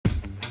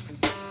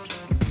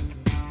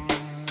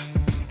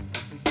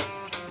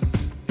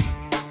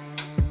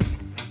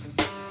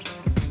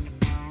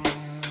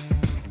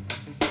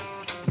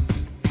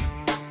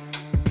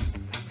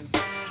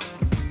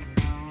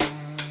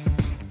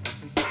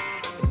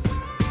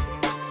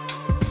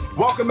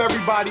Welcome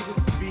everybody. This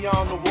is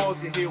Beyond the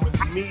Walls. You're here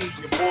with me,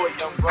 your boy,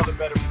 young brother,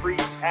 better preach,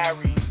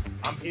 Harry.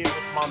 I'm here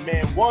with my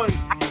man, One,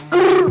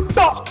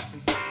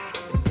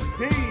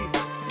 D,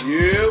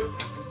 You.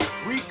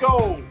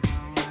 Rico,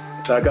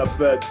 Stack up,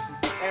 Fed.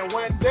 and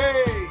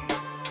Wendy.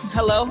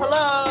 Hello,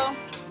 hello.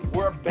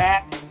 We're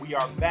back. We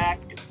are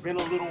back. It's been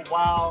a little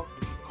while.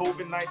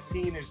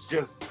 COVID-19 is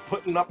just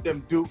putting up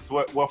them dukes.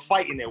 We're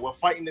fighting it. We're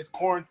fighting this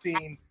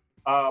quarantine.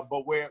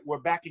 But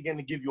we're back again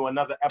to give you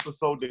another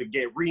episode to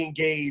get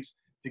re-engaged,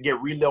 to get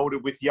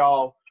reloaded with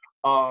y'all.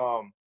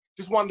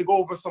 Just wanted to go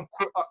over some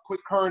quick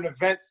current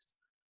events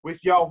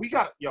with y'all.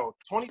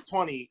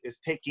 2020 is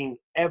taking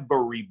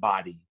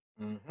everybody.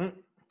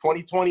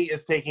 2020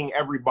 is taking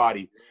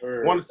everybody.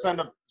 I want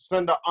to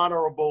send an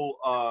honorable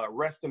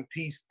rest in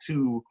peace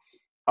to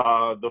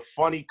the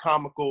funny,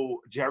 comical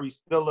Jerry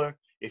Stiller.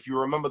 If you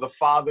remember the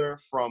father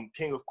from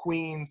King of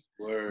Queens,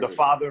 the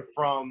father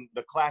from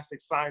the classic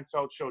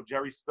Seinfeld show,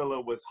 Jerry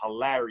Stiller was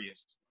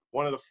hilarious.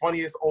 One of the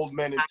funniest old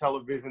men in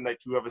television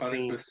that you ever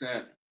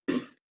 100%.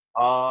 seen.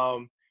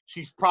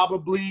 She's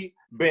probably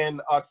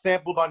been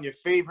sampled on your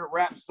favorite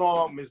rap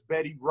song, Miss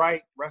Betty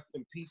Wright. Rest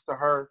in peace to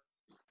her.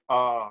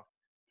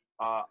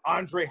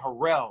 Andre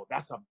Harrell,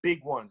 that's a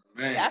big one.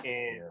 Man,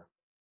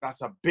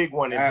 that's a big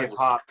one in that hip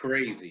hop. was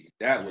crazy.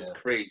 That was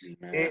crazy,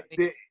 man.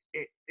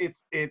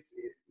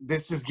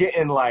 This is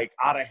getting like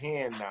out of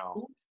hand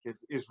now.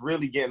 It's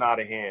really getting out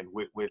of hand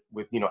with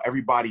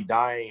everybody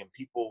dying and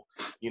people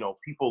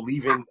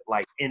leaving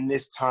like in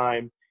this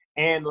time.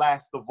 And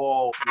last of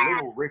all,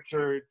 Little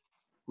Richard,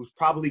 who's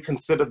probably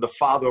considered the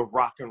father of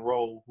rock and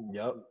roll, who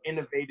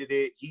innovated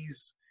it.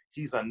 He's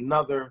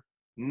another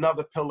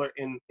pillar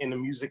in the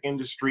music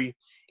industry.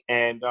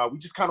 And we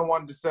just kind of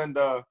wanted to send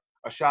a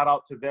shout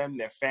out to them,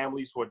 their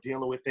families who are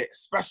dealing with it,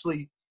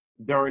 especially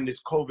during this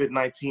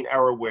COVID-19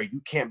 era where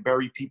you can't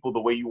bury people the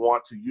way you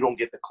want to. You don't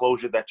get the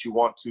closure that you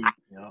want to.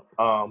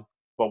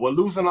 But we're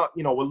losing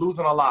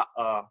a lot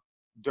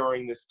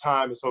during this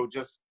time. And so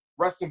just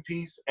rest in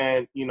peace.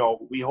 And,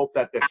 we hope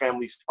that their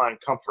families find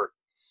comfort.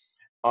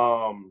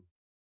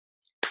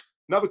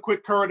 Another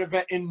quick current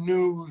event in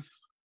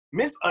news.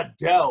 Miss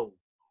Adele,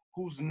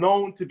 who's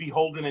known to be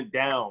holding it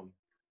down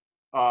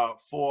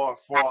for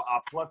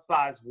our plus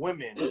size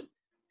women,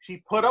 she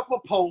put up a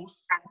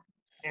post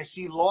and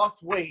she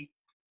lost weight,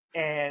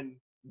 and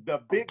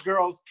the big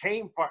girls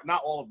came for,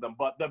 not all of them,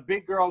 but the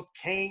big girls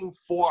came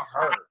for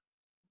her.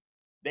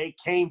 They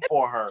came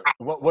for her.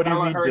 What do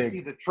you mean, big?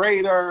 She's a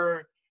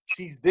traitor.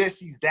 She's this.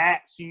 She's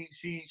that.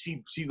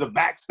 She's a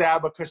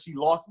backstabber because she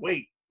lost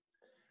weight,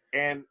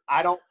 and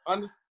I don't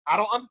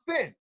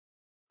understand.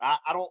 I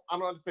don't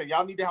understand.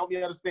 Y'all need to help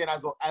me understand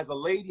as a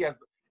lady,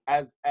 as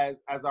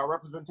our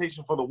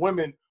representation for the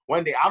women.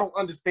 Wendy, I don't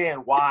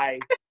understand why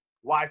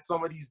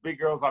some of these big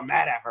girls are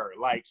mad at her.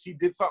 Like, she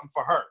did something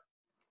for her.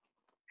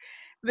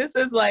 This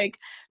is like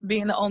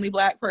being the only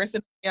Black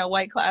person in a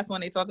white class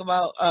when they talk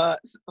about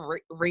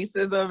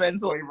racism and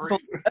so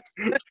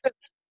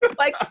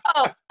like, so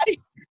how do you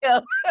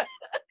feel?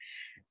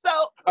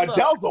 So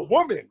Adele's a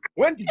woman.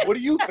 Wendy, what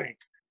do you think?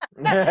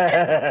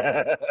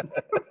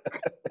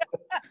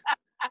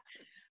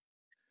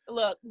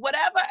 Look,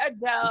 whatever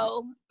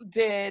Adele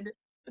did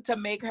to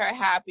make her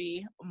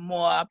happy,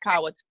 more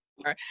power to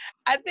her.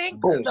 I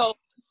think though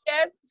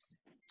there's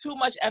too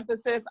much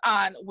emphasis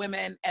on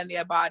women and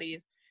their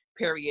bodies,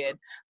 period.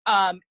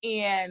 And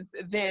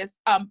this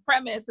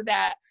premise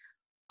that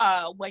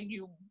when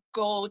you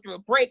go through a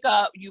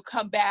breakup, you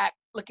come back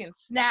looking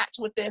snatched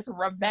with this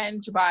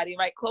revenge body,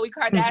 right? Khloe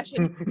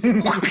Kardashian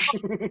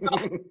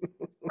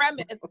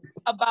premise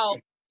about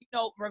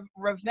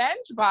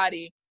revenge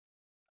body.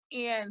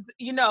 And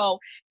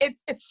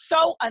it's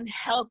so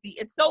unhealthy.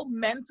 It's so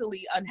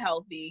mentally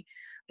unhealthy.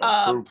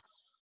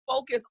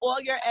 Focus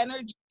all your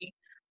energy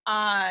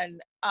on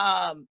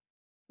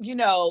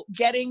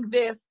getting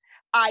this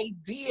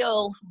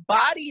ideal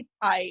body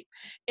type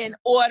in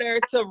order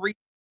to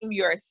redeem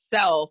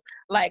yourself.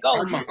 Like,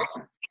 I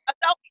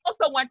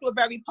also went through a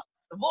very public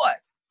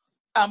divorce.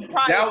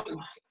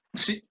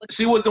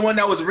 She was the one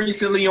that was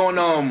recently on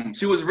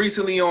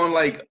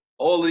like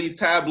all of these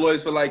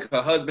tabloids for like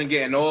her husband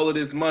getting all of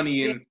this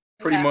money and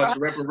pretty much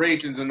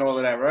reparations and all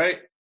of that, right?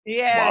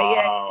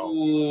 Wow.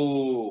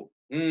 Ooh.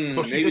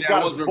 So maybe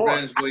that was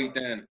revenge weight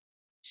then.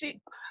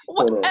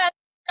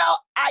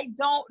 I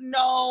don't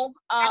know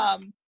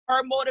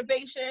her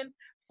motivation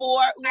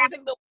for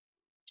losing the.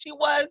 She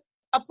was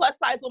a plus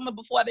size woman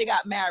before they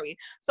got married,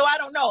 so I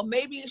don't know.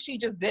 Maybe she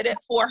just did it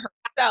for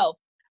herself.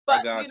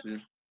 But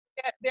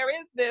there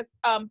is this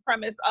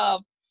premise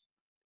of,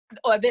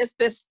 or this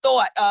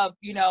thought of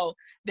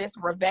this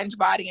revenge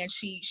body, and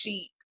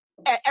she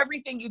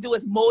everything you do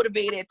is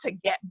motivated to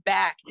get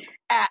back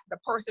at the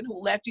person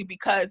who left you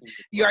because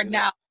you're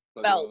now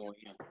felt.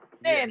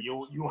 And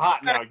you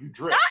hot now, you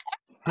drip.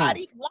 Not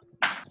everybody wants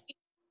to be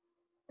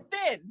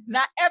thin.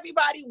 Not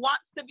everybody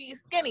wants to be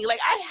skinny. Like,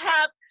 I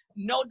have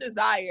no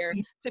desire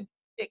to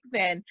be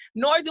thin,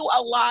 nor do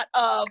a lot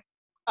of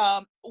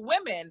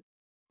women.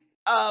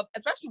 of,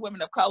 especially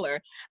women of color,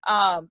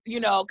 you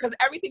know, because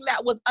everything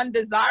that was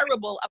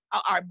undesirable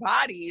about our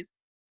bodies,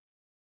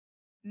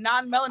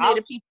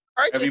 non-melanated people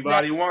purchase them.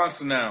 Everybody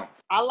wants now.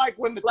 I like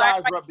when the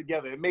thighs rub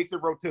together. It makes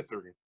it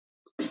rotisserie.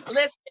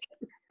 Listen,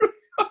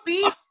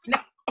 we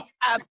now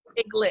have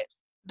big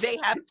lips. They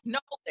have no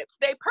lips.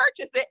 They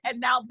purchase it,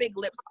 and now big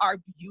lips are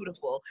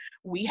beautiful.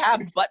 We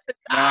have butts and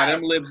thighs. Nah,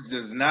 them lips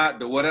does not.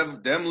 The whatever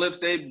them lips,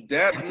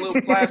 that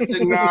little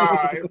plastic.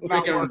 Nah, it's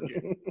not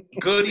working.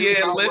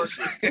 Goodyear lips.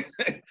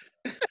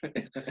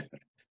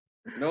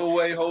 No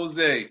way,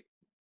 Jose.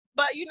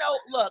 But you know,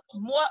 look,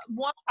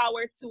 more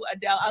power to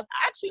Adele. I was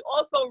actually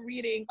also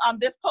reading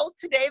this post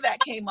today that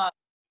came up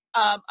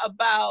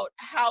about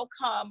how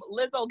come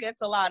Lizzo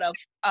gets a lot of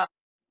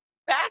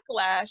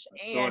backlash,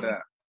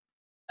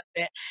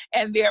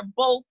 and they're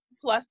both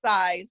plus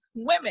size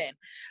women.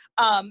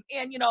 And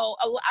you know,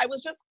 I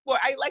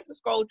like to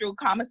scroll through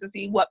comments to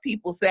see what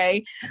people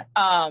say.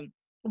 But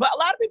a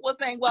lot of people are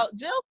saying, well,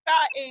 Jill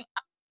Scott ain't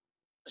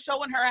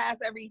showing her ass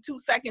every 2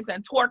 seconds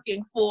and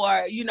twerking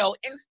for, you know,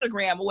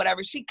 Instagram or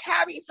whatever. She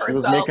carries herself. She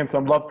was making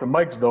some love to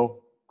mics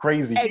though.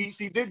 Crazy.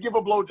 She did give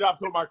a blowjob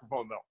to a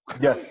microphone though.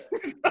 Yes.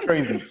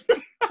 Crazy.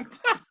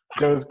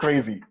 That was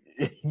crazy.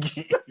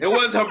 It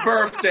was her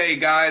birthday,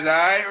 guys. All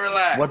right,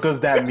 relax. What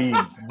does that mean?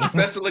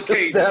 Special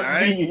occasion, all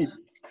right?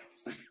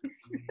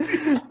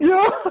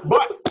 Yeah.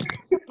 But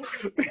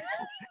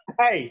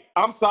hey,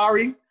 I'm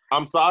sorry,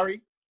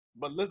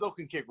 but Lizzo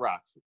can kick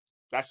rocks.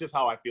 That's just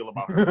how I feel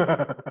about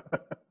her.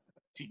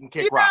 She can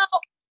kick rocks.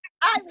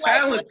 I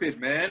talented,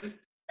 man.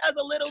 That's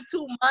a little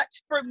too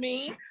much for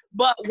me,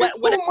 but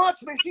it's too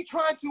much, man. She's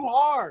trying too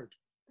hard.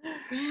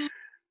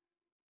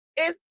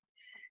 It's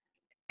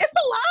a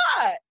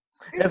lot.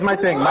 Here's my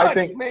thing.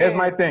 Here's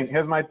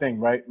my thing,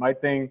 right? My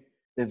thing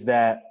is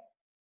that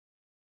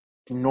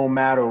no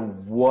matter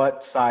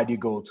what side you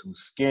go to,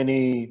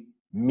 skinny,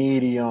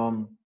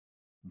 medium,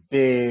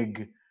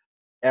 big,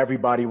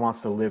 everybody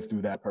wants to live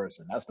through that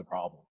person. That's the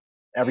problem.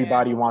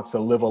 Everybody wants to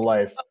live a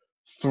life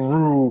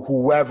through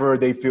whoever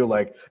they feel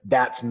like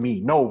that's me.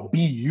 No,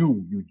 be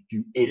you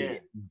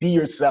idiot. Be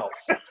yourself.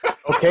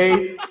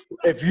 Okay?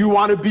 If you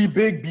want to be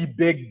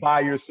big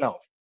by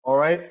yourself. All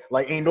right?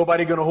 Like, ain't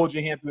nobody gonna hold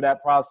your hand through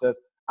that process.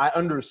 I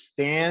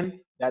understand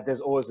that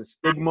there's always a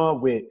stigma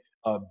with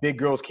big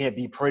girls can't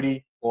be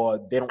pretty or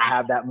they don't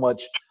have that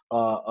much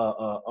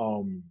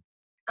clout.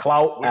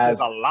 Which is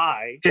a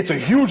lie. It's a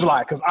huge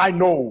lie because I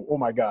know. Oh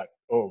my god.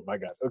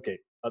 Okay,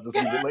 I'll just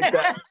leave it like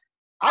that.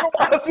 I'll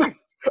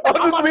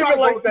just leave it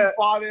like that.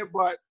 Father,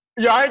 but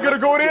yeah, I ain't gonna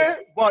go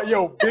there. But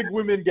yo, big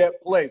women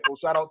get play. So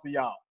shout out to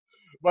y'all.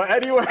 But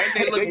anyway,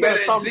 and they look better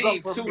in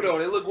jeans too, though.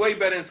 They look way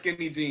better in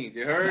skinny jeans.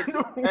 You heard?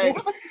 Hey,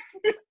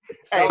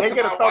 they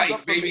get a thumbs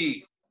up,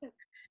 baby.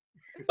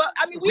 But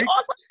I mean, we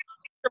also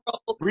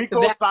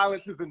Rico's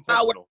silence is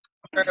intentional.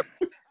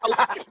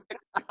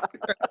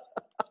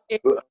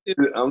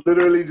 I'm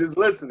literally just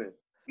listening.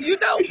 You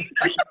know,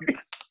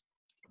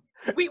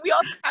 we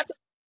also have to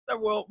the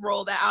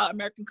role that our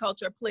American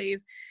culture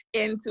plays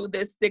into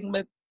this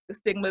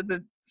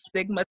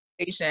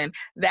stigmatization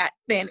that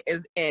thin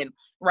is in,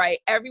 right?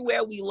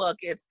 Everywhere we look,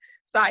 it's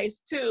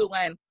size 2,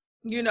 and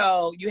you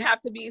know, you have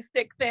to be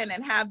stick thin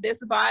and have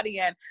this body,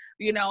 and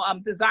you know,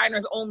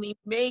 designers only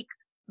make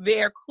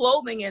their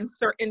clothing in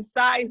certain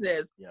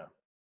sizes. Yeah.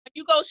 When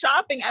you go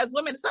shopping as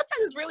women, sometimes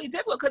it's really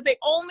difficult because they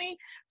only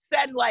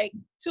send like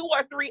 2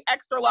 or 3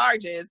 extra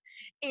larges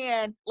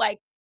and like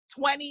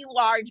 20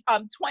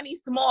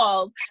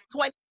 smalls,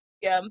 20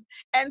 mediums.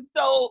 And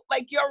so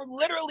like you're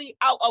literally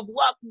out of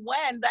luck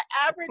when the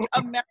average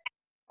American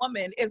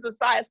woman is a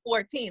size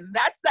 14.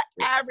 That's the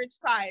average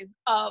size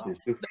of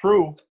this is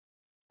true.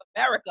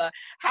 America.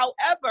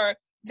 However,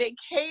 they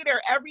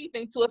cater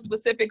everything to a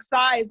specific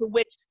size,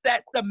 which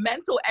sets the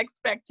mental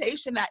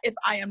expectation that if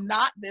I am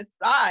not this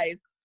size,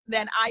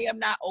 then I am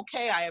not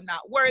okay. I am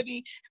not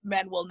worthy.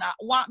 Men will not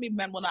want me.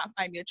 Men will not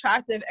find me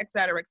attractive, et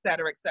cetera, et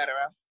cetera, et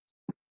cetera.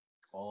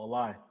 All a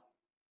lie.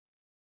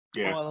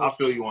 Yeah, I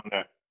feel you on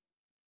that.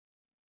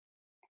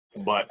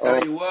 But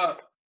tell you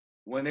what,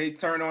 when they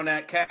turn on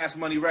that Cash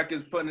Money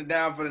Records, putting it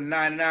down for the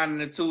 99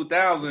 and the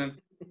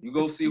 2000, you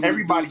go see who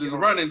everybody is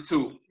running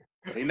to.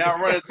 They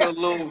not running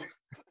to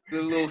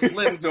the little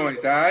slim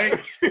joints, all right?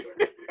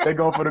 They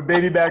go for the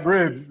baby back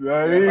ribs.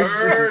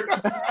 Heard?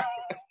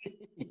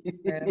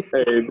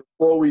 Hey,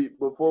 before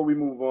we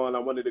move on, I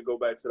wanted to go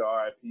back to the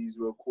RIPs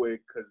real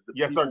quick because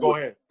yes, sir. Go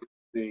ahead.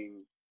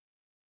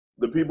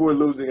 The people we're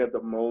losing at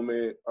the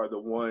moment are the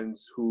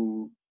ones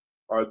who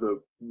are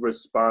the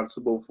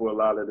responsible for a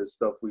lot of the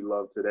stuff we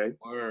love today.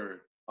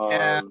 Word.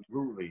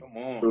 Absolutely. Come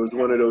on. It was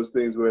one of those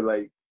things where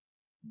like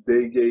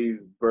they gave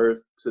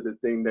birth to the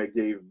thing that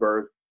gave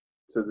birth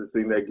to the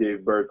thing that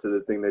gave birth to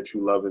the thing that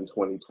you love in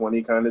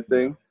 2020 kind of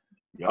thing.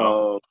 Yeah.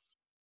 So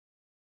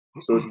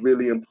it's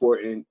really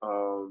important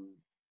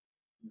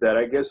that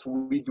I guess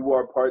we do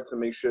our part to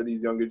make sure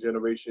these younger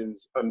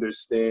generations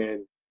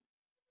understand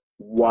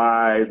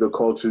why the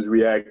culture's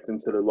reacting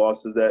to the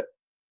losses that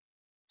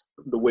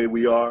the way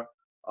we are.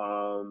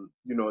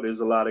 You know, there's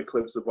a lot of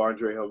clips of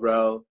Andre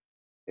Harrell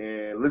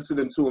And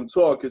listening to him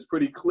talk, it's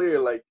pretty clear,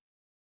 like,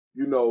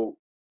 you know,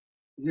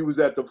 he was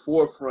at the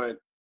forefront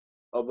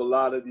of a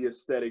lot of the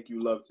aesthetic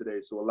you love today.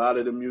 So a lot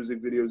of the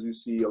music videos you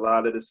see, a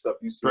lot of the stuff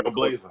you see,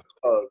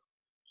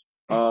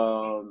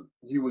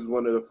 he was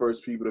one of the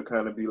first people to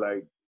kind of be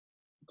like,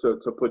 to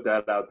put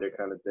that out there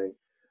kind of thing.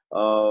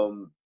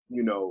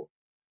 You know,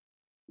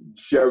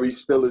 Jerry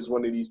still is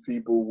one of these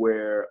people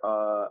where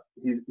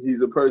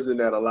he's a person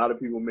that a lot of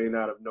people may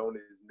not have known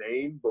his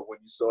name, but when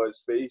you saw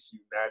his face, you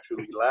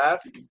naturally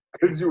laughed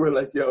because you were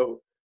like, yo,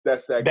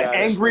 that's that guy. The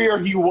angrier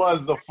he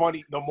was, the more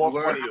funny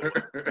it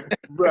was.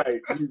 Right.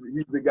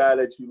 He's the guy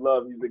that you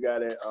love. He's the guy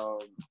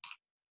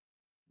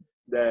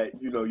that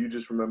you know, you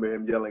just remember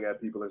him yelling at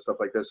people and stuff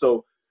like that.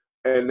 So,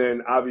 and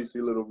then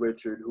obviously Little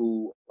Richard,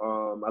 who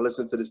I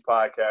listened to this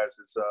podcast.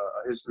 It's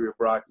a history of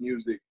rock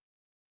music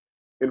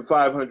in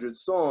 500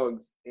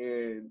 songs,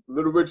 and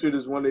Little Richard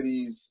is one of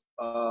these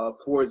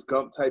Forrest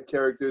Gump type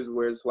characters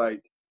where it's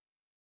like,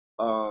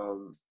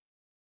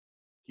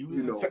 he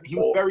was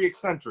very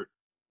eccentric.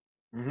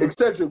 Mm-hmm.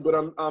 Eccentric, but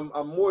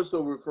I'm more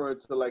so referring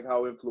to like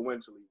how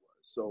influential he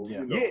was. So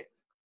you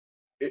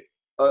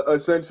know,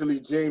 essentially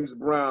James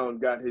Brown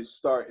got his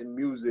start in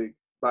music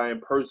by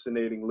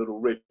impersonating Little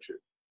Richard.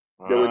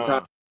 There were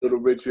times Little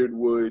Richard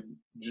would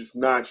just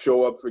not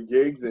show up for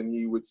gigs, and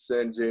he would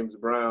send James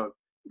Brown,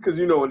 because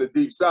you know in the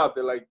Deep South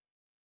they're like,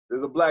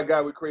 there's a black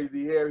guy with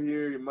crazy hair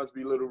here. It must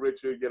be Little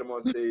Richard. Get him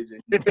on stage.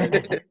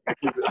 And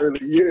his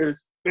early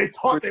years, they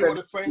thought they were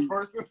the same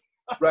person.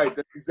 Right,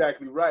 that's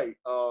exactly right.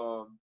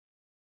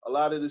 A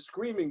lot of the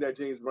screaming that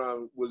James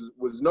Brown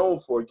was known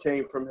for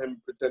came from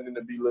him pretending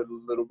to be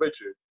Little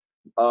Richard.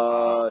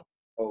 The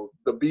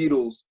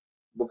Beatles,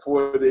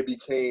 before they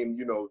became,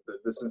 you know,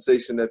 the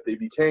sensation that they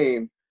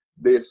became,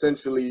 they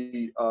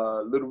essentially,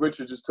 Little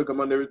Richard just took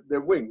them under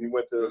their wing. He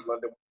went to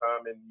London one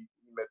time and he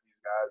met these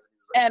guys.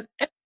 And,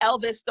 he was like,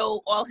 and Elvis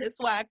stole all his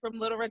swag from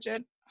Little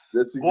Richard.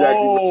 That's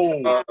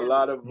exactly a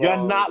lot of. You're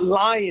not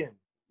lying.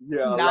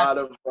 Yeah, a lot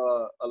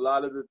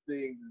of the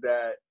things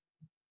that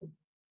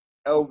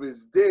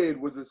Elvis did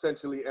was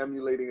essentially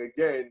emulating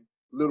again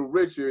Little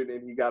Richard,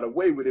 and he got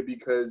away with it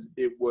because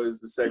it was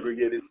the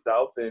segregated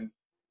South, and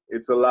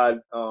it's a lot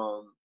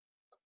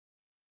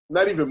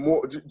not even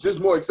more,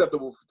 just more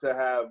acceptable to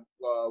have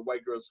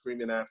white girls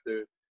screaming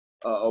after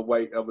a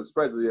white Elvis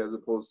Presley as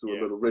opposed to a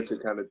Little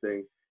Richard kind of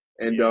thing.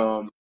 And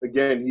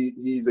again,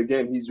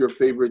 he's your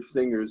favorite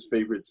singer's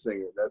favorite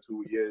singer. That's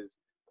who he is.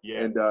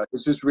 Yeah. And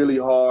it's just really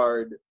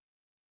hard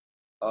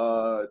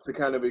to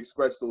kind of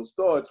express those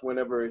thoughts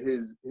whenever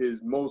his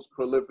most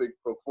prolific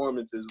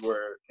performances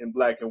were in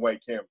black and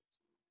white cameras.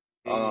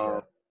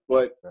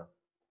 But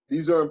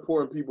these are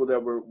important people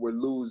that we're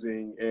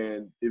losing,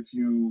 and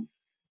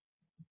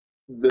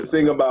the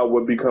thing about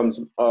what becomes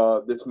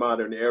this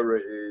modern era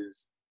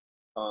is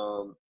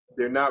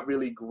they're not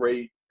really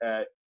great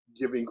at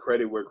giving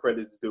credit where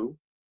credit's due.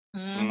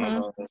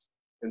 Mm-hmm.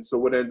 And so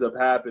what ends up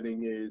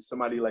happening is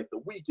somebody like The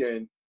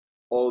Weeknd,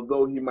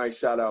 although he might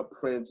shout out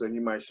Prince or he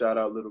might shout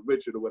out Little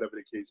Richard or whatever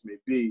the case may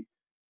be,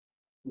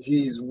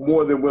 he's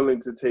more than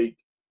willing to take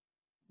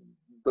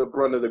the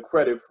brunt of the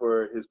credit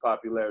for his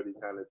popularity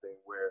kind of thing,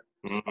 where,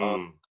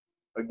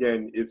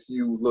 again, if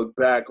you look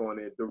back on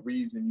it, the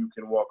reason you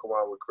can walk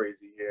around with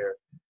crazy hair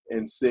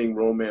and sing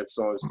romance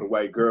songs to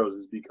white girls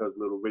is because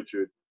Little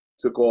Richard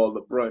took all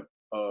the brunt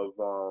of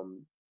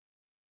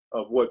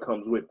what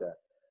comes with that.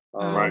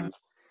 Right.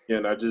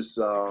 And I just,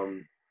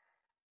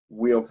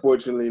 we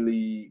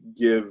unfortunately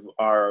give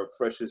our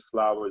freshest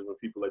flowers when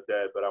people are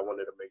dead, but I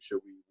wanted to make sure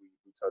we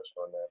touched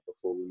on that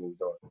before we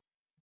moved on.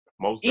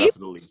 Most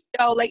definitely.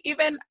 Like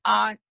even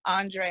on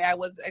Andre, I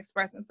was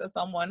expressing to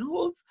someone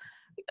who's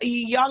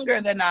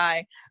younger than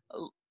I,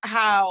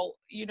 how,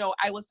 you know,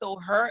 I was so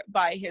hurt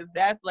by his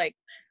death. Like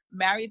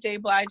Mary J.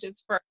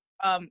 Blige's first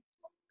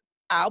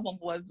album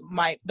was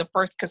the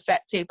first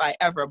cassette tape I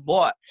ever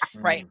bought.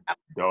 Right.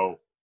 Dope.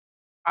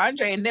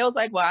 Andre, and they was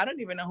like, well, I don't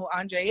even know who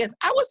Andre is.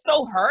 I was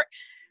so hurt.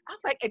 I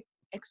was like,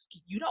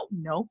 excuse, you don't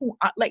know who,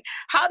 like,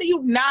 how do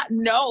you not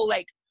know?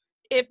 Like,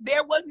 if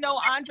there was no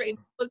Andre, there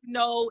was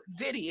no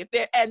Diddy,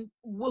 and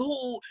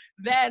who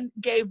then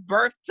gave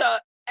birth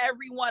to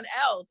everyone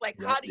else. Like,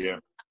 how do you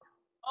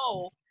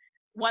know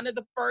one of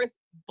the first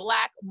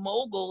Black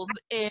moguls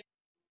in,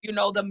 you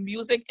know, the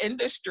music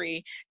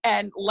industry?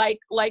 And like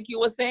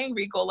you were saying,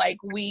 Rico, like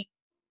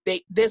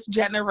this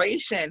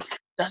generation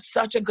does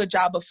such a good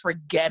job of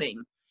forgetting.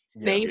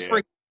 They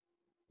forget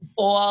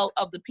all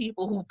of the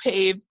people who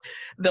paved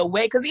the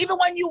way. Because even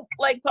when you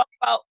like talk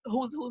about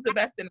who's the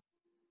best in,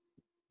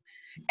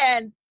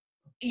 and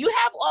you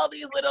have all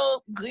these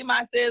little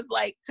grimaces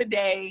like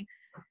today,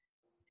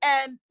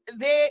 and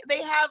they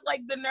have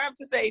like the nerve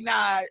to say,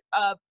 nah,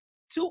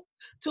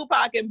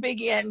 Tupac and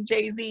Biggie and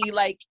Jay-Z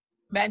like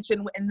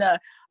mentioned in the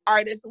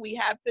artists we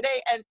have today.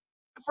 And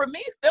for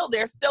me, still,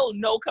 there's still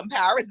no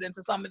comparison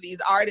to some of these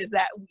artists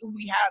that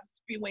we have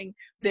spewing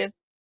this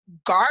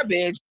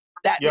garbage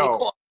that they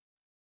call.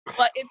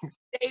 But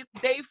if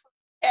they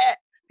forget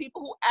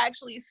people who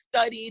actually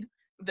studied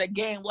the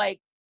game, like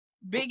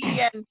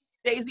Biggie and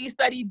Jay-Z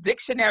studied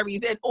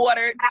dictionaries in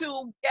order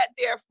to get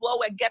their flow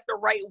and get the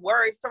right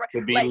words to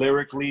be like,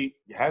 lyrically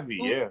heavy.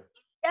 Yeah.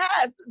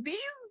 Yes, these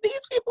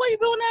people ain't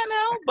doing that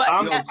now. But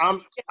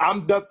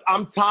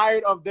I'm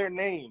tired of their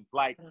names.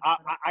 Like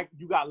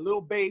you got Lil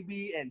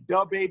Baby and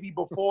Da Baby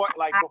before.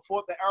 Like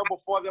before, the era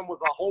before them was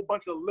a whole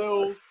bunch of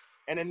Lils,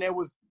 and then there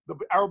was the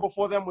era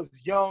before them was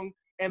Young.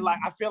 And like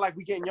I feel like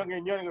we getting younger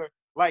and younger.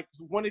 Like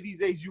one of these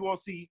days you won't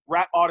see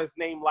rap artists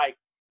named like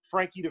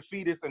Frankie the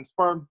Fetus and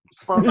Sperm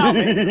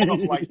Jermaine or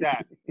something like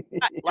that.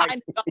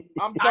 Like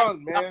I'm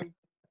done, man.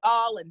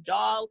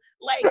 Doll.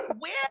 Like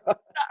where's the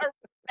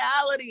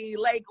originality?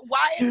 Like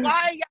why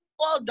are y'all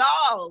all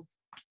dolls?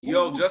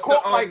 Yo,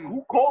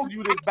 who calls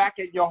you this back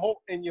at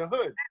in your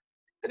hood?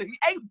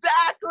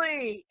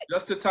 Exactly.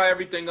 Just to tie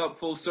everything up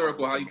full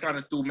circle, how you kind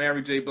of threw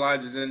Mary J.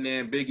 Blige's in there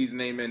and Biggie's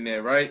name in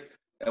there, right?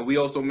 And we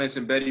also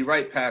mentioned Betty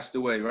Wright passed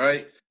away,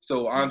 right?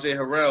 So Andre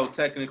Harrell,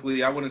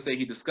 technically, I wouldn't say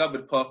he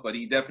discovered Puff, but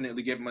he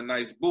definitely gave him a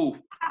nice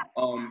boost.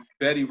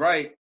 Betty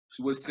Wright,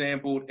 she was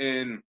sampled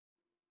in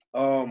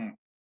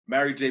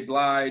Mary J.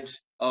 Blige,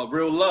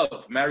 Real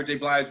Love, Mary J.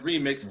 Blige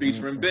remix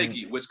featuring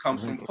Biggie, which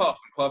comes from Puff.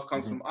 Puff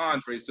comes from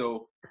Andre.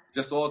 So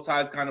just all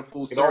ties kind of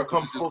full circle. It all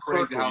comes it's just full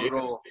crazy circle, how it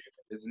all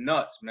is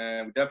nuts,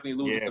 man. We definitely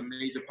losing some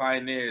major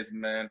pioneers,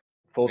 man.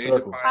 Full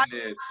circle.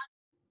 Pioneers.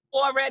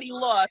 Already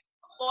lost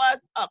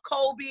a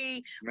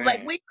Kobe.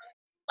 Man.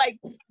 Like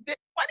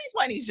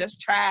 2020 is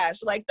just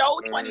trash. Like throw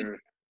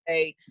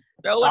 2020.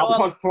 I'll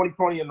punch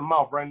 2020 in the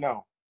mouth right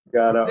now.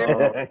 But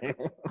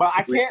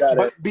I can't.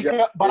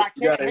 I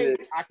can't hate.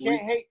 I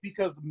can't hate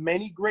because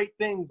many great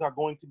things are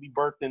going to be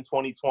birthed in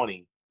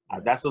 2020.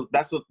 That's a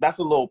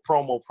little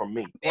promo from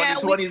me.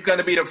 2020 is going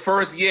to be the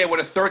first year with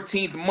a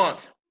 13th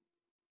month.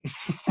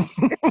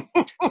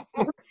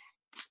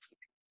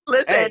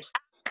 Listen,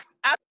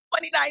 after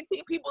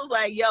 2019, people's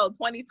like, "Yo,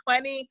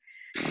 2020,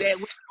 but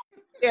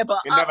it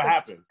never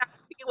happened.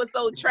 It was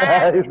so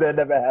trash." He said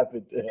never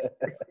happened.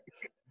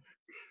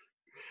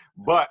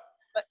 But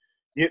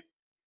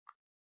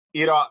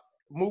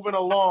moving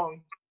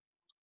along,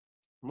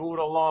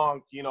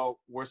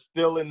 we're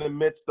still in the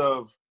midst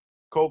of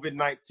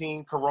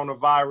COVID-19,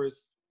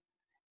 coronavirus,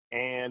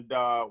 and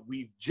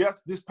we've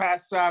just this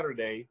past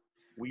Saturday,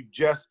 we've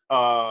just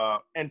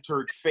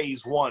entered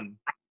phase one.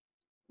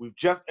 We've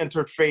just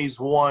entered phase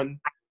one,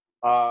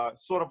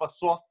 sort of a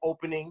soft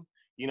opening.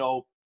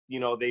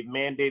 They've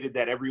mandated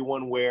that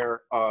everyone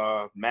wear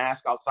a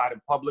mask outside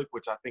in public,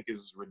 which I think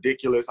is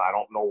ridiculous. I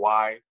don't know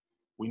why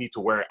we need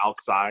to wear it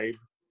outside.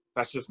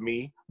 That's just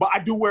me. But I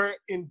do wear it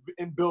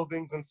in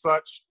buildings and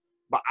such,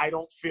 but I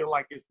don't feel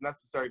like it's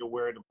necessary to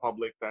wear it in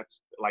public.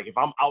 That's like if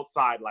I'm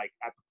outside, like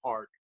at the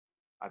park,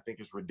 I think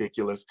it's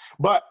ridiculous.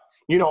 But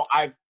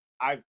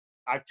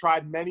I've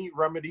tried many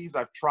remedies.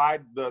 I've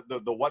tried the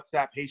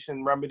WhatsApp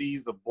Haitian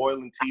remedies of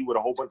boiling tea with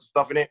a whole bunch of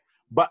stuff in it.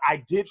 But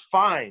I did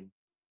find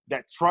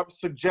that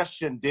Trump's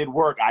suggestion did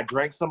work. I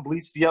drank some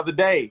bleach the other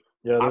day.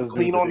 I'm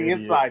clean on the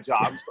inside,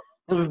 jobs.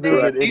 He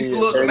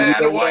look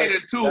mad whiter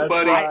too,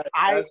 buddy.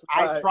 I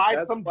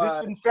tried some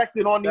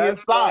disinfectant on the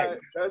inside.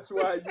 That's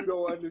why you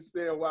don't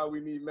understand why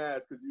we need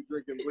masks, because you're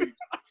drinking bleach.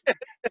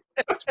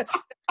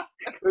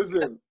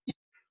 Listen.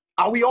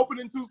 Are we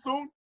opening too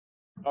soon?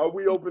 Are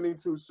we opening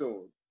too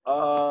soon?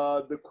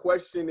 The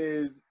question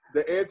is,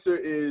 the answer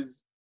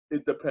is,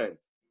 it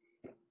depends.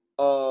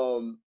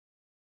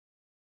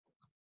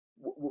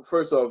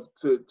 First off,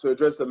 to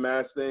address the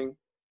mask thing,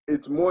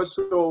 it's more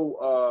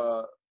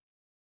so,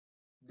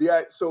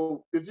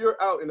 so if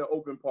you're out in an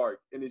open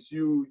park and it's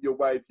you, your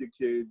wife, your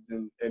kids,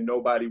 and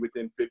nobody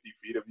within 50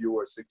 feet of you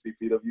or 60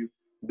 feet of you,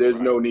 there's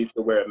no need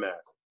to wear a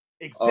mask.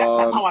 Exactly.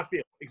 That's how I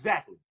feel.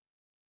 Exactly.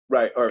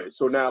 Right. All right.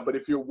 So now, but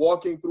if you're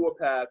walking through a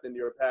path and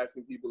you're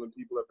passing people and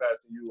people are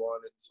passing you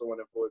on and so on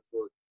and forth,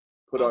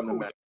 put on the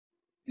mask.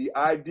 The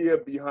idea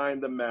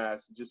behind the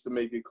mask, just to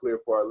make it clear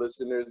for our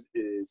listeners,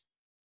 is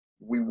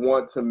we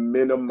want to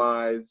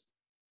minimize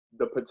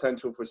the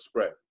potential for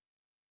spread.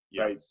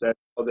 Yes. Right. That's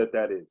all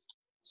that is.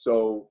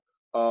 So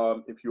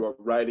if you are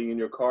riding in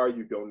your car,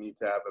 you don't need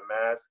to have a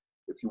mask.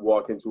 If you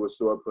walk into a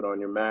store, put on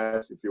your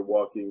mask. If you're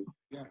walking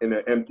in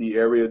an empty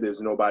area,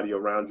 there's nobody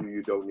around you,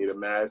 you don't need a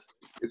mask.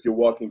 If you're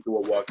walking through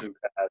a walking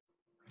path,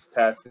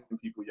 passing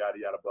people, yada,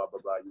 yada, blah, blah,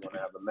 blah, you want to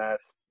have a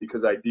mask.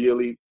 Because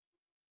ideally,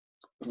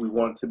 we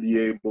want to be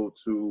able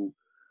to,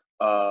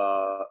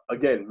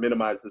 again,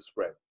 minimize the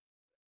spread.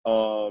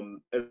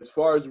 As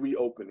far as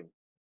reopening,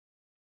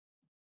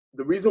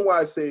 the reason why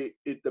I say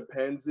it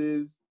depends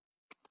is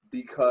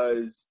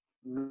because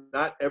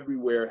not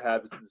everywhere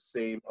has the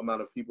same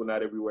amount of people.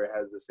 Not everywhere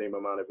has the same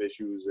amount of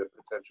issues and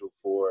potential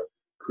for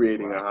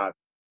creating a hot.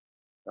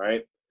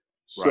 Right?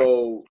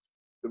 So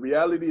the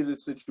reality of the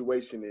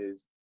situation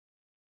is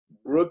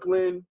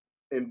Brooklyn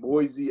and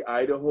Boise,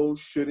 Idaho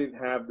shouldn't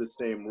have the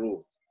same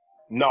rules.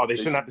 No, they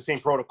shouldn't have the same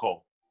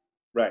protocol.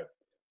 Right.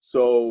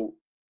 So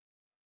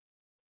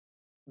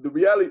the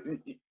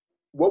reality,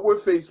 what we're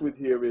faced with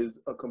here is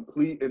a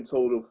complete and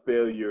total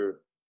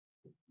failure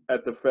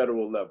at the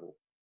federal level.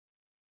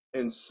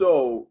 And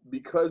so,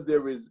 because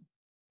there is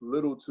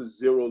little to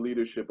zero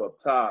leadership up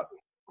top,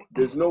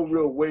 there's no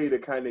real way to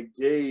kind of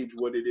gauge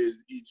what it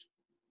is each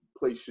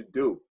place should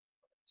do.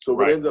 So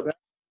what ends up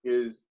happening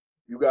is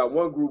you got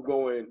one group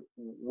going,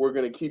 we're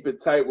going to keep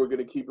it tight, we're going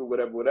to keep it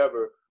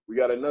whatever. We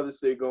got another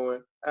state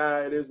going,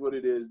 it is what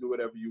it is, do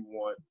whatever you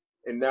want.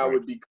 And now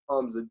it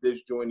becomes a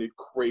disjointed,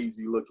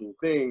 crazy looking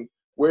thing,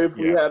 where if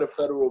we had a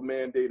federal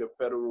mandate, a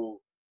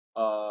federal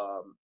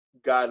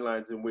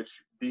guidelines in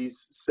which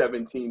these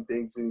 17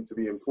 things need to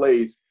be in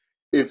place,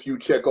 if you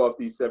check off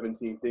these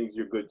 17 things,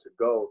 you're good to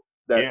go.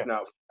 That's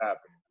not what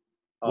happened.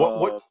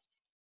 What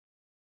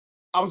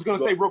I was going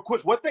to say real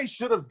quick, what they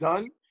should have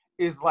done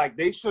is like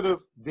they should have,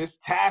 this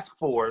task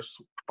force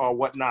or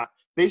whatnot,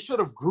 they should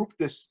have grouped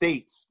the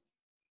states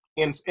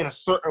in a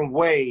certain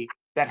way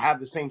that have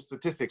the same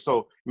statistics.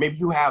 So maybe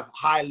you have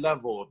high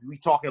level. If we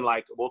talking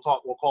like we'll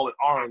call it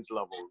orange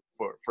level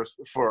for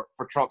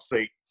Trump's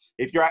sake.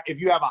 If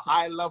you have a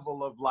high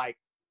level of like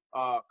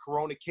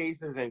corona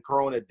cases and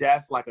corona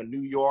deaths, like a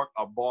New York,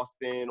 a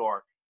Boston,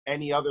 or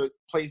any other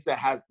place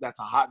that's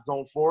a hot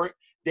zone for it,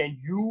 then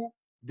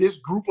this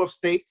group of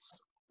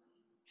states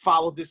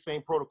follow this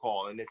same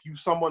protocol. And if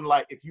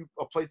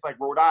a place like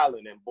Rhode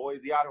Island and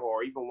Boise, Idaho,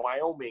 or even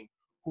Wyoming,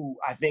 who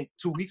I think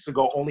 2 weeks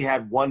ago only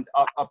had one,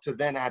 up to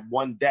then had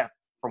one death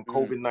from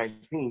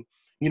COVID-19,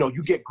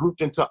 you get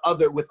grouped into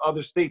with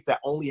other states that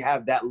only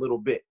have that little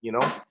bit,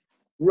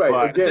 Right.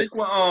 But again,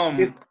 I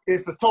think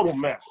it's a total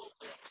mess.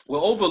 We're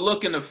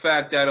overlooking the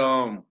fact that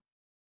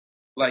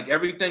like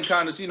everything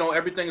kind of,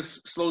 everything is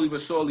slowly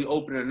but surely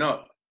opening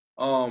up.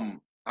 I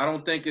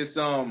don't think it's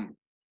a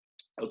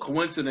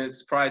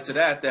coincidence prior to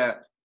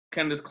that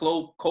Kenneth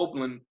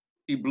Copeland,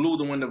 he blew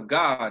the wind of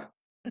God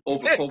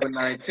over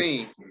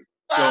COVID-19.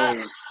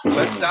 So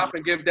let's stop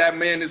and give that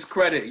man his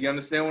credit. You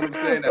understand what I'm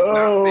saying? That's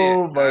not fair.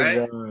 Oh my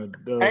God.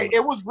 No. Hey,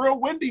 it was real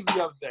windy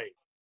the other day.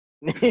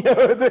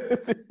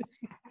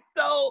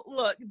 So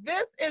look,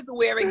 this is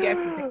where it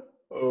gets to.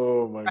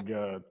 Oh my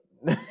God.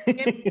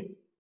 In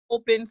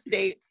open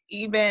states,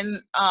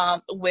 even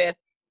with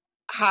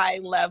high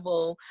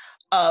level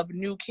of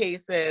new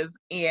cases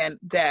and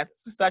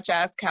deaths, such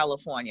as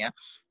California.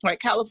 Right,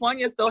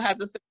 California still has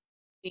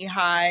a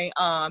high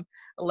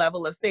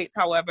level of states.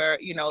 However,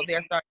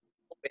 they're starting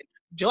to open.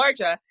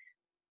 Georgia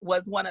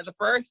was one of the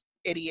first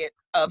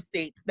idiots of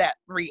states that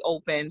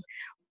reopened,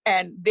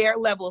 and their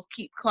levels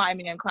keep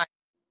climbing and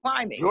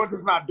climbing.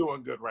 Georgia's not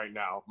doing good right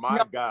now.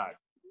 My God.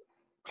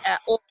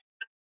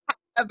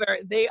 However,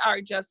 they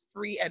are just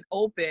free and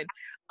open.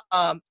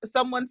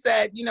 Someone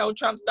said,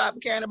 Trump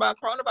stopped caring about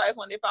coronavirus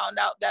when they found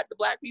out that the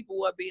Black people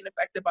were being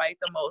affected by it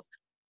the most.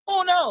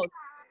 Who knows?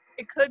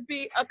 It could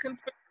be a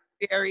conspiracy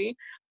theory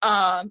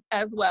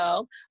as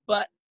well.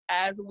 But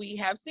as we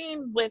have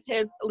seen with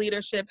his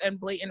leadership and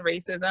blatant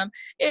racism,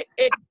 it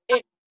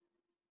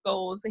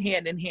goes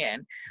hand in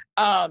hand.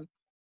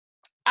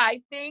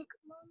 I think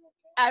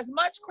as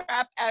much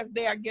crap as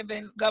they are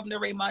giving Governor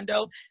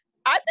Raimondo,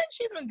 I think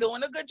she's been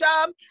doing a good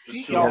job.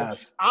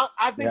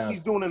 I think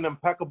she's doing an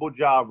impeccable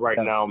job right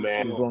now,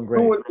 man. She's doing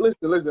great.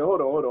 Listen,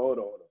 hold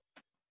on.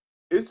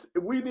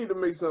 We need to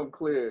make something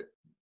clear.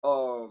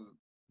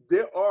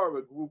 There are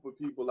a group of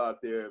people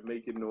out there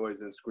making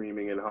noise and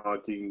screaming and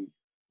honking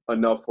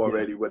enough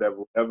already,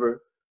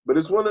 whatever. But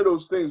it's one of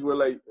those things where,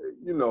 like,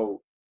 you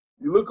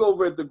look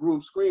over at the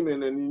group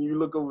screaming and then you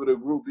look over the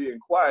group being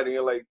quiet and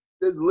you're like,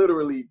 there's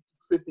literally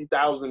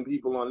 50,000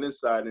 people on this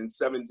side and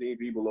 17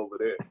 people over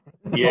there.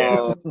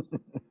 Yeah.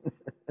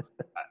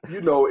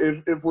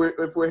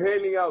 If we're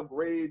handing out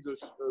grades or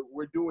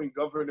we're doing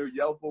Governor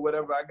Yelp or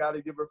whatever, I got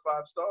to give her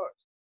 5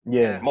 stars.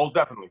 Yeah, most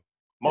definitely.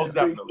 It's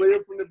been clear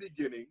from the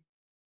beginning.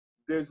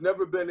 There's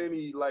never been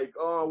any like,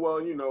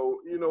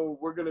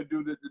 we're gonna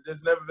do this.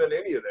 There's never been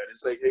any of that.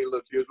 It's like, hey,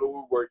 look, here's what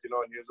we're working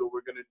on. Here's what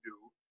we're gonna do.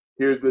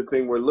 Here's the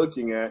thing we're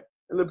looking at.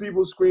 And the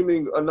people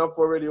screaming enough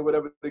already, or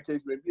whatever the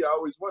case may be. I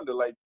always wonder,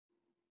 like,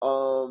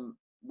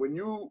 when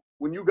you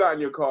got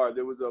in your car,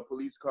 there was a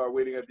police car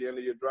waiting at the end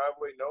of your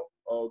driveway. No,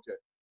 okay.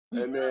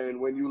 And then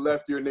when you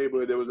left your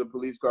neighborhood, there was a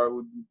police car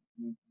who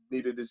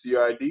needed to see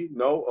your ID.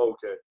 No,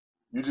 okay.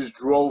 You just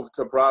drove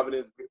to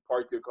Providence,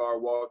 parked your car,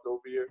 walked over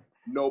here.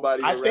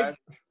 Nobody harassed.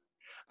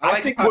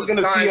 I think we're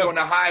gonna see on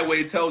the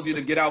highway tells you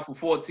to get out for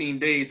 14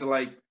 days to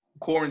like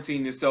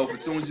quarantine yourself.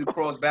 As soon as you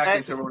cross back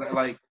into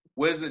like,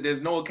 where's it?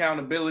 There's no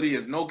accountability.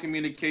 There's no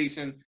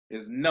communication.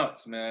 It's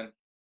nuts, man.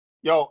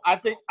 Yo, I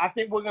think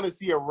we're gonna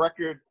see a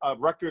record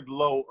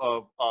low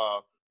of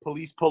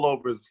police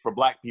pullovers for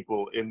Black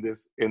people in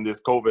this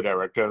COVID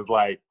era, because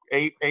like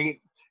ain't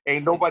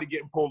nobody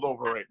getting pulled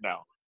over right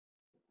now.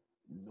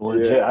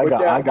 Legit, yeah,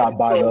 I got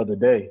by the other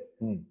day.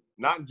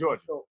 Not in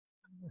Georgia.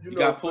 You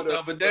got pulled the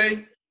other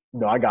day?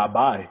 No, I got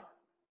by.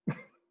 I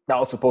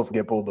was supposed to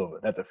get pulled over.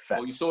 That's a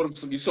fact. Oh, you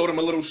showed him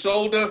a little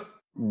shoulder?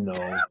 No.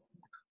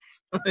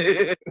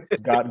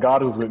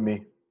 God was with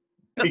me.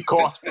 He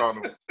coughed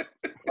on him.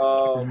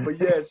 But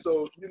yeah,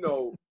 so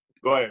go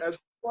ahead. As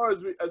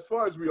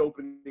far as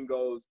reopening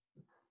goes,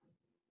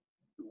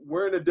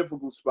 we're in a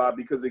difficult spot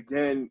because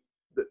again,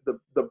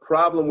 the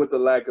problem with the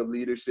lack of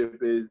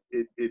leadership is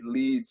it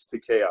leads to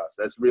chaos.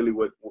 That's really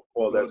what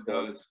all that's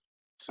going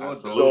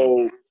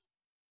on.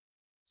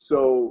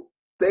 So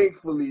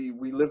thankfully,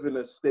 we live in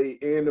a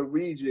state and a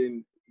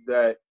region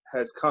that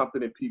has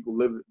competent people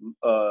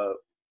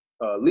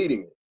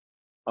leading it.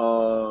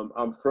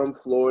 I'm from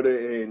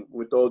Florida, and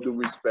with all due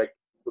respect,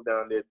 people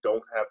down there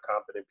don't have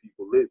competent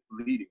people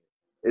leading it.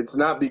 It's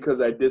not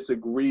because I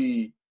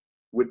disagree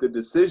with the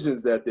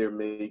decisions that they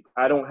make.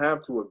 I don't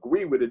have to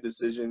agree with a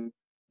decision,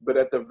 but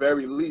at the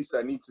very least,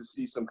 I need to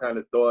see some kind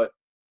of thought.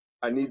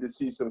 I need to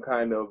see some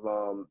kind of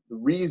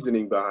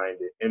reasoning behind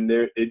it, and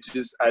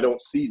I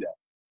don't see that.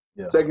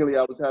 Yeah. Secondly,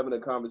 I was having a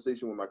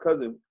conversation with my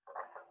cousin,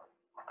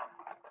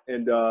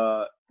 and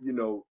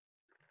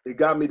it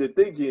got me to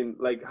thinking,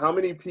 like, how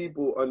many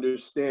people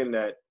understand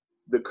that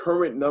the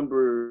current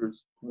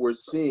numbers we're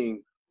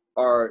seeing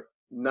are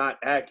not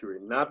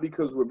accurate, not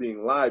because we're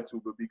being lied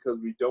to, but because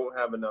we don't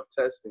have enough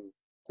testing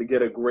to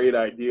get a great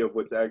idea of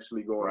what's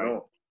actually going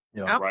on.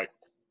 Yeah. Right.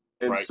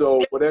 And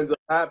so what ends up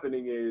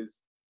happening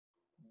is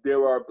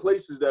there are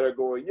places that are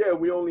going, yeah,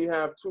 we only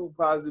have 2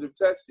 positive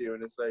tests here.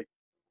 And it's like,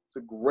 it's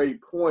a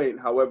great point.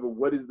 However,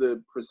 what is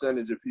the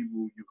percentage of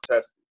people you've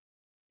tested?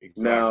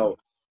 Exactly. Now,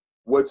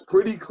 what's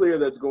pretty clear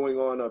that's going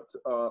on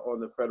on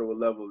the federal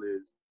level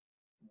is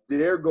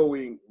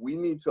we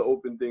need to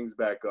open things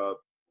back up.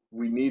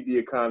 We need the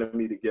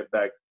economy to get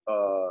back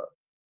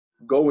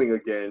going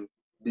again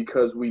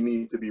because we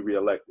need to be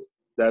reelected.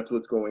 That's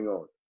what's going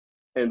on.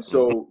 And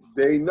so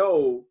they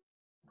know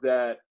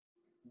that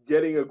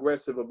getting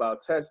aggressive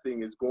about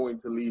testing is going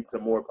to lead to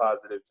more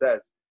positive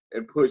tests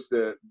and push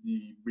the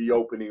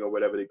reopening or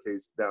whatever the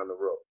case down the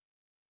road.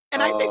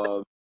 And I think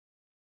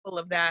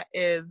of that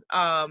is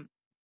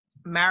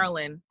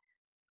Maryland,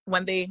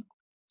 when they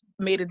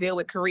made a deal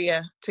with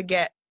Korea to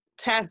get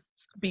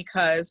tests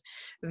because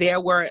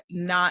there were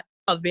not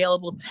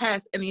available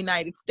tests in the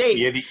United States.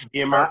 Yeah,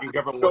 the American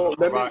government wasn't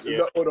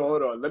providing.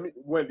 Hold on.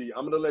 Wendy,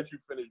 I'm going to let you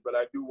finish, but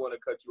I do want to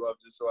cut you off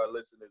just so our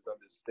listeners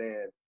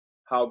understand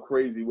how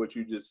crazy what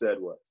you just said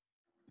was.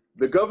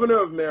 The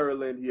governor of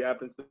Maryland, he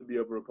happens to be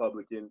a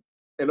Republican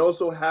and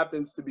also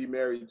happens to be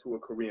married to a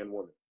Korean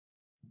woman.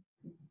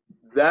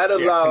 That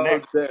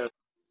allowed them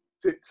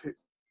to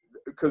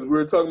because we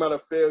were talking about a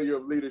failure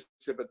of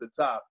leadership at the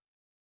top.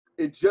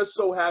 It just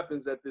so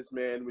happens that this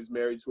man was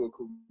married to a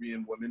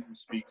Korean woman who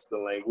speaks the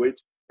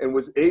language and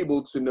was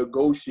able to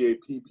negotiate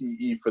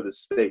PPE for the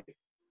state.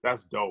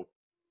 That's dope.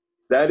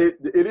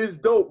 It is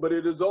dope, but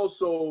it is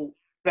also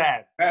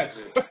sad.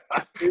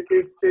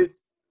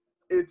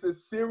 It's a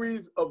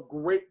series of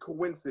great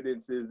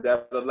coincidences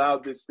that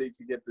allowed this state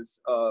to get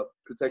this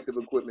protective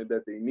equipment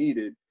that they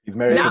needed. He's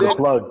married to the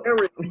plug.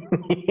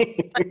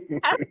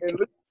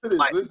 And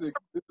listen,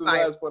 this is the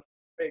last point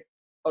I make.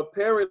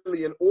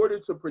 Apparently, in order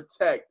to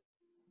protect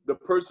the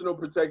personal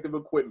protective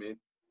equipment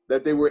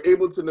that they were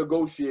able to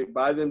negotiate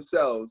by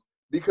themselves,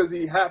 because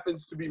he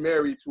happens to be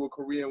married to a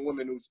Korean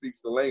woman who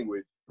speaks the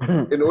language,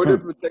 in order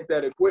to protect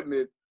that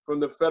equipment from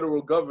the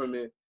federal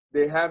government,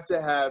 they have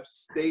to have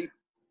state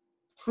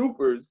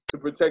troopers to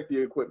protect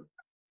the equipment.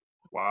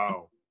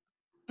 Wow.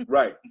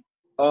 Right.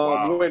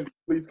 Wendy,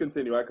 please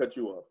continue. I cut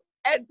you off.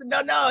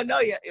 No,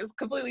 yeah, it's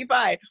completely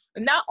fine.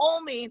 Not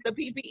only the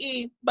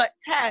PPE, but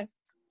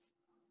tests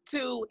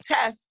to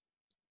test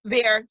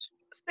their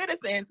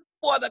citizens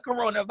for the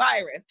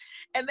coronavirus.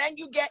 And then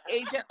you get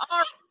Agent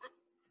R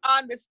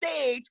on the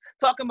stage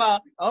talking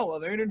about, oh, well,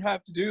 they didn't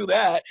have to do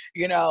that.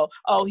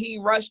 He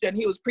rushed and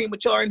he was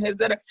premature in his.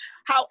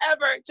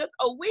 However, just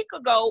a week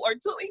ago or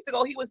 2 weeks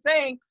ago, he was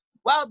saying,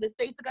 well, the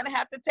states are going to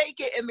have to take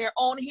it in their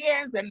own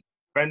hands and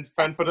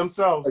fend for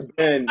themselves.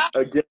 Again,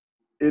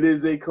 it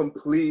is a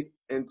complete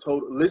and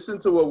total. Listen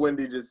to what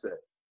Wendy just said.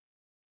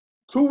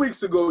 2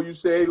 weeks ago, you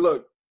say,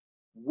 look,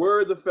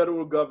 we're the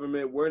federal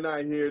government. We're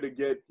not here to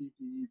get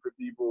PPE for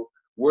people.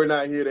 We're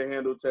not here to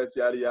handle tests,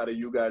 yada, yada.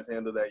 You guys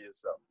handle that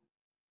yourself.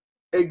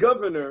 A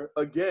governor,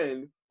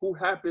 again, who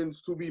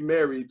happens to be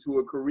married to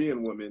a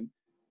Korean woman,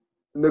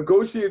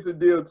 negotiates a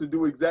deal to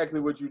do exactly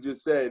what you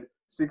just said,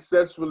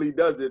 successfully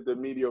does it, the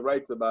media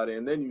writes about it,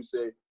 and then you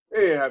say,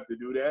 they didn't have to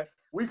do that.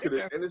 We could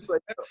have, and it's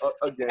like,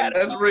 again.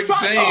 That's Rick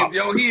James.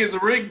 Yo, he is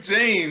Rick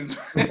James.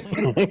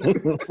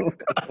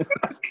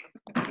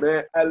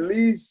 Man, at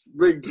least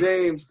Rick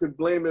James could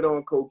blame it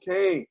on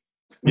cocaine.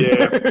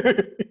 Yeah.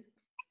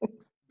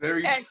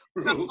 Very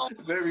true.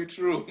 Very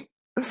true.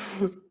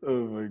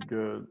 Oh my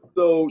God.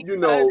 So,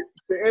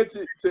 to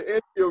answer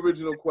your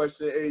original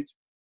question, H,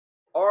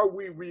 are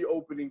we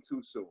reopening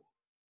too soon?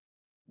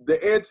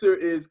 The answer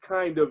is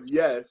kind of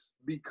yes,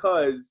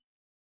 because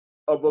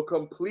of a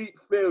complete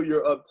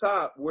failure up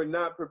top. We're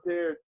not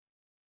prepared.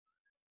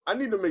 I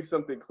need to make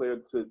something clear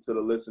to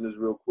the listeners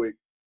real quick.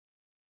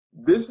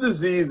 This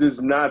disease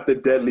is not the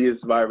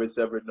deadliest virus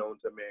ever known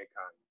to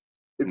mankind.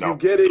 If you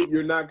get it,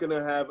 you're not going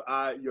to have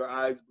your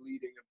eyes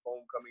bleeding and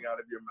foam coming out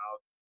of your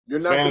mouth.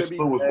 You're not going to be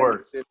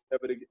worse.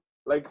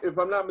 Like, if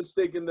I'm not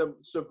mistaken, the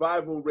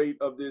survival rate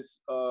of this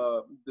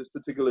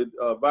particular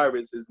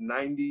virus is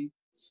 97%.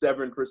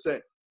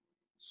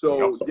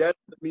 So yes,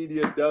 the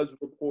media does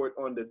report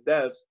on the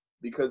deaths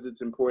because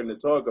it's important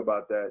to talk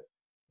about that,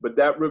 but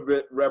that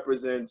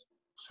represents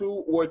 2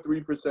 or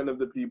 3% of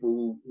the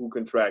people who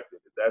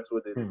contracted it. That's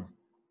what it is.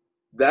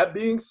 That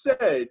being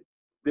said,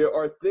 there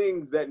are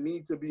things that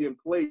need to be in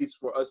place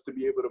for us to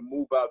be able to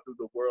move out through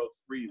the world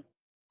freely.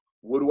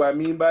 What do I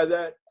mean by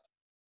that?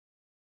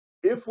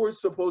 If we're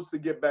supposed to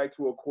get back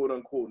to a quote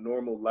unquote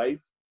normal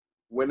life,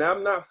 when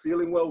I'm not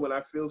feeling well, when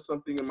I feel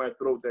something in my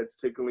throat that's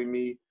tickling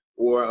me,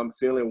 or I'm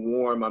feeling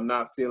warm, I'm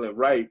not feeling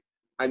right,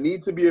 I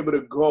need to be able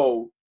to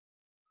go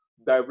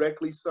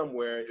directly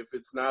somewhere. If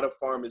it's not a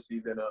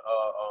pharmacy, then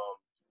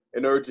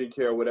an urgent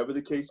care, whatever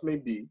the case may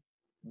be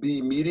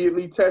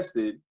immediately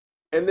tested,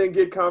 and then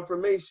get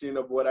confirmation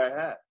of what I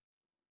have.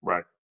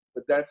 Right.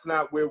 But that's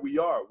not where we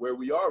are. Where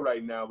we are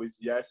right now is,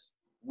 yes,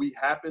 we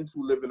happen to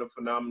live in a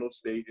phenomenal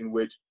state in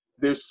which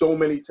there's so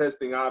many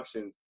testing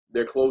options,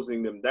 they're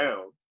closing them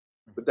down,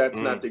 but that's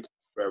not the case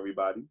for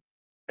everybody.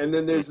 And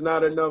then there's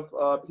not enough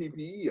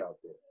PPE out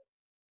there.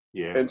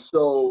 Yeah. And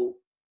so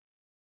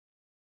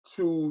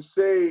to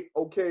say,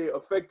 okay,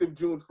 effective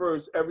June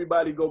 1st,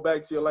 everybody go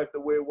back to your life the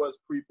way it was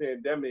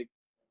pre-pandemic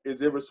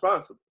is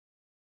irresponsible.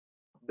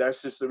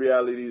 That's just the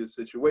reality of the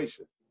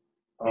situation.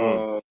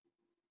 Shout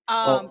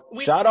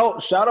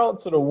out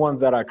to the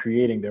ones that are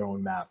creating their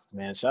own masks,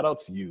 man. Shout out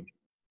to you.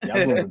 Y'all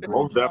doing a great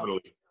Most job.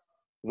 definitely.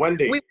 One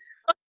day. We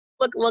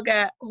look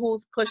at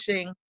who's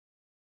pushing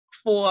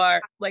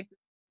for like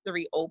to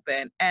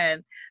reopen,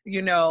 and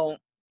you know,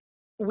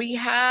 we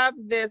have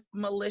this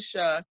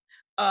militia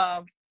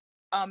of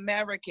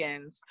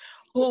Americans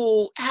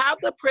who have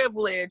the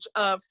privilege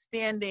of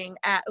standing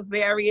at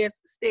various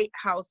state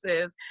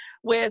houses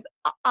with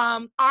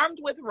armed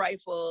with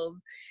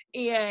rifles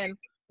and,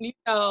 you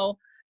know,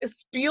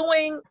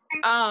 spewing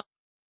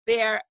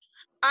their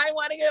I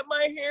want to get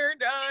my hair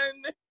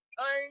done,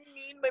 I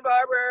need my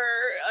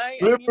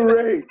barber,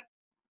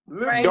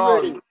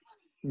 Liberate.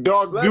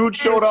 Dog, dude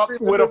showed up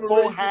with a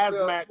full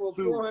hazmat for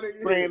suit 400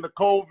 saying years. the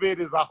COVID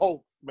is a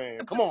hoax,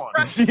 man. Come on.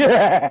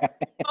 Yeah.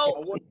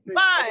 Oh,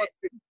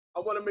 I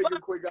want to make a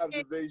quick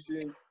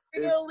observation.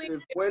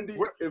 If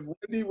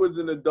Wendy was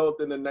an adult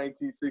in the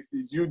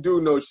 1960s, you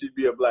do know she'd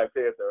be a Black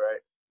Panther,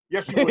 right?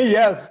 Yes, she would.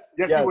 Yes,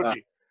 she would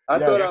be. I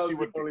thought yes, I was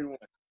the only one.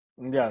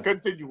 Yes.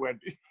 Continue,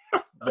 Wendy.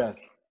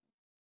 Yes.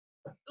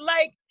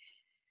 Like,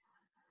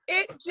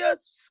 it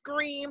just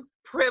screams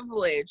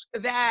privilege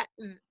that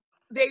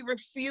they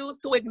refuse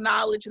to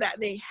acknowledge that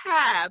they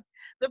have.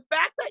 The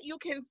fact that you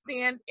can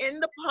stand in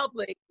the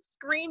public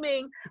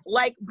screaming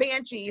like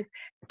banshees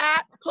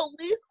at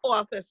police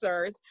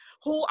officers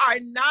who are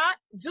not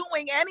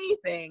doing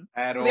anything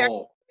at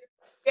all.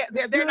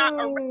 They're not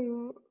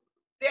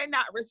they're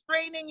not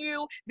restraining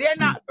you. They're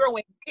not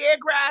throwing tear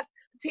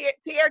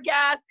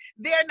gas.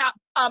 They're not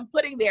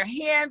putting their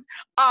hands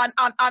on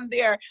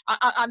their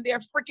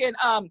freaking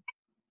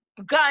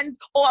guns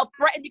or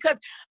threatened because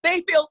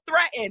they feel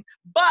threatened.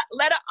 But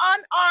let an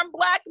unarmed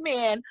Black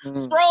man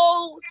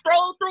stroll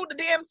through the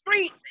damn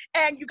streets,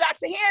 and you got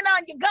your hand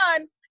on your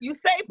gun. You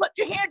say put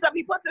your hands up.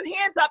 He puts his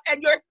hands up,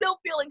 and you're still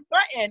feeling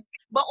threatened.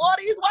 But all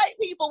these white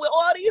people with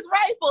all these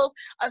rifles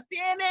are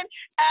standing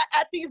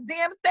at these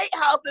damn state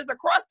houses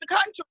across the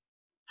country,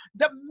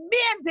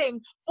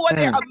 demanding for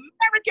their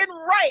American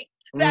right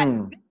that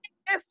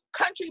this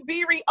country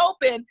be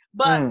reopened.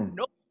 But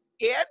nobody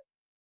scared.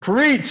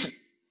 Preach.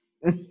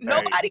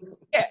 Nobody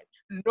scared.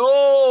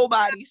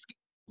 Nobody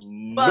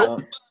scared.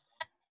 But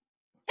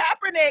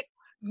Kaepernick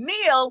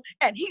kneel,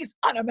 and he's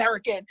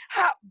un-American.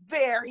 How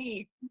dare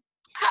he?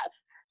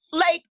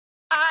 Like,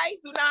 I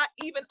do not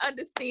even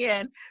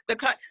understand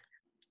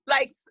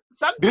like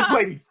sometimes this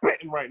lady's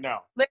spitting right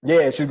now.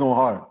 Yeah, she's going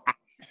hard.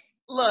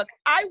 Look,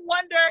 I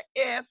wonder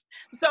if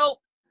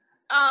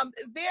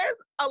there's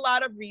a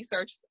lot of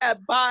research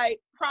by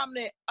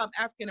prominent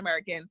African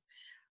Americans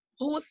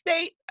who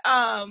state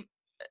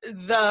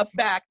the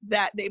fact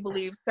that they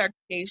believe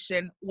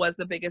segregation was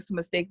the biggest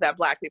mistake that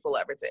Black people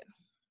ever did.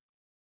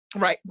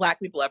 Right, Black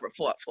people ever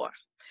fought for.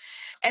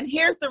 And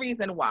here's the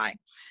reason why.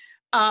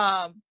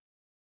 Though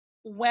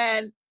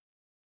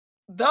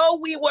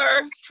we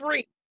were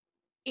free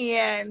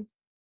and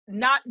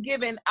not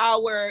given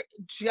our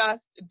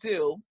just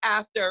due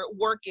after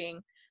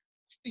working,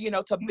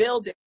 to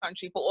build this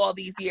country for all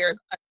these years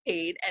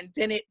unpaid and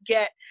didn't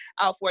get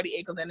our 40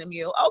 acres and a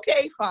mule.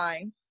 Okay,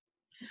 fine.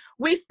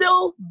 We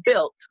still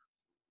built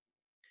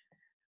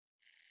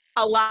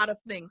a lot of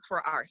things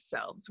for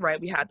ourselves, right?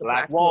 We had the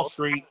Black Wall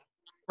Street,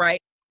 right?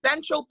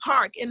 Central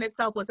Park in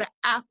itself was an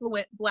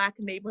affluent Black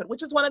neighborhood,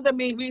 which is one of the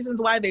main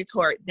reasons why they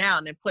tore it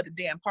down and put a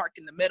damn park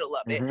in the middle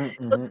of it.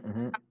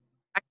 Black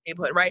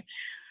neighborhood, right?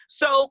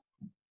 So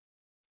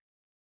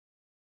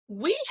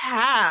we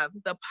have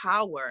the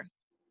power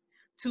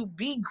to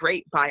be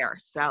great by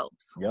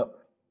ourselves. Yep.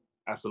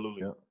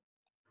 Absolutely. Yep.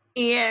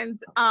 And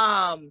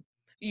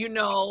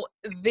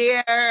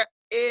there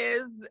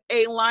is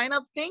a line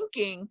of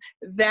thinking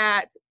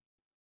that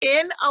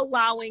in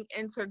allowing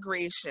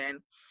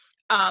integration,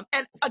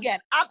 And again,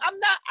 I'm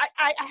not.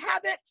 I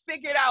haven't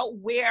figured out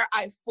where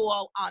I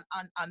fall on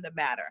the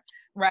matter.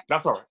 Right.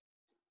 That's all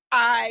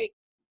right.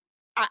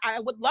 I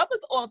would love us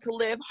all to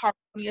live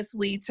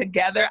harmoniously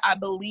together. I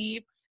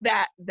believe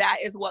that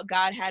is what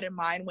God had in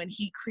mind when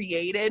He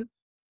created,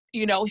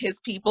 His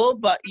people.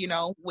 But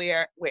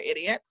we're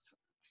idiots.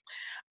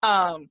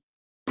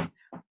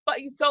 But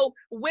so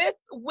with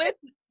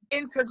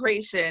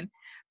integration,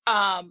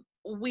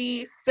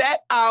 we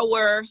set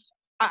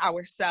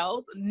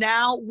ourselves.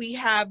 Now we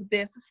have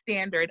this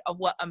standard of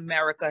what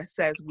America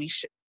says we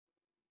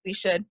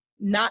should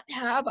not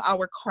have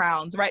our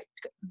crowns, right?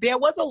 There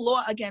was a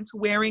law against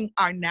wearing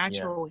our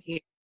natural hair.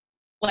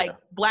 Like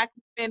Black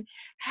women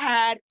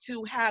had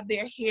to have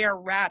their hair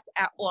wrapped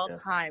at all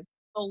times.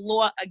 The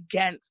law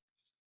against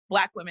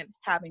Black women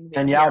having their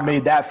hair. And y'all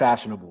made that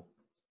fashionable.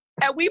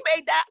 And we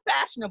made that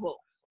fashionable.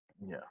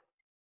 Yeah.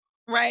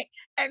 Right.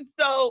 And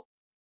so,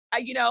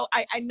 I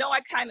know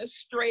I kind of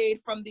strayed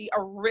from the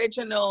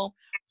original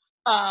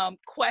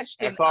question.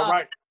 That's all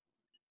right.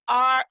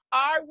 Are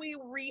we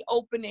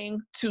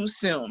reopening too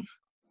soon?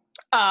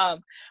 But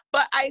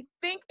I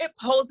think it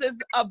poses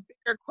a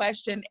bigger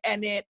question,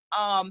 and it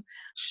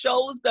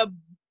shows the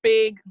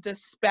big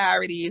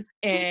disparities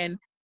in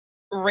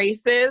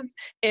races,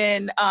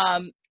 in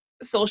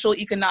social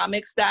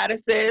economic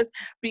statuses,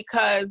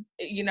 because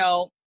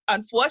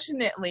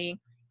unfortunately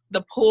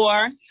the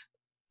poor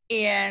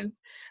and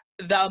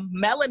the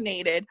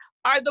melanated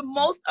are the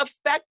most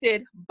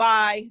affected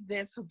by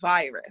this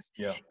virus.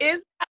 Yeah.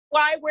 Is that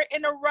why we're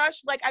in a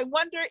rush? Like, I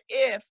wonder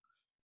if,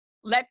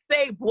 let's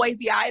say,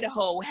 Boise,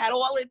 Idaho had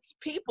all its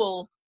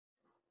people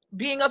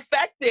being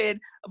affected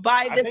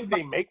by this. I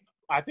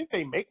think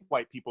they make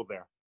white people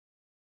there.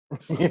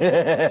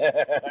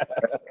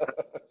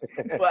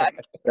 But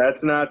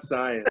that's not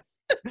science.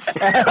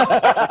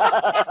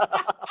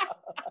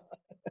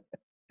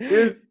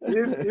 Here's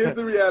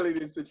the reality of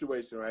the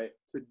situation, right?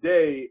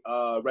 Today,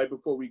 right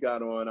before we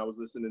got on, I was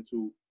listening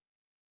to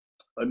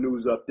a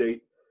news update,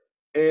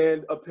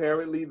 and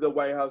apparently the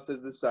White House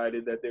has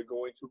decided that they're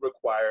going to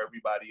require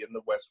everybody in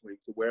the West Wing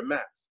to wear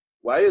masks.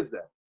 Why is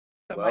that?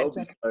 Well,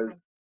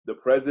 because the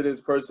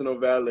president's personal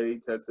valet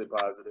tested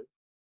positive.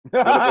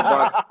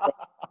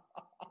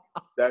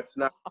 That's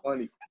not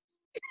funny.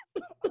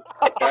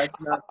 That's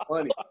not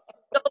funny.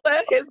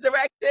 His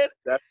directed.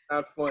 That's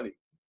not funny.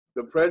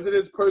 The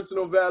president's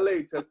personal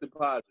valet tested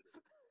positive.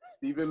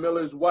 Stephen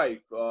Miller's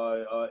wife,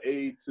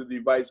 aide to the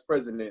vice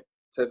president,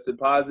 tested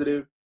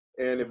positive.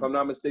 And if I'm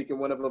not mistaken,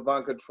 one of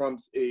Ivanka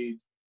Trump's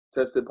aides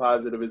tested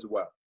positive as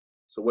well.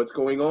 So what's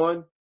going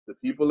on? The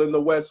people in the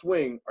West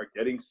Wing are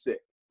getting sick.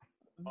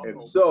 And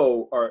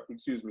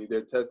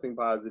they're testing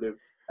positive.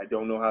 I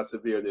don't know how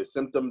severe their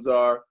symptoms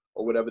are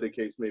or whatever the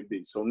case may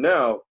be. So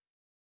now,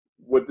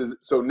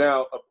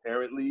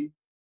 apparently,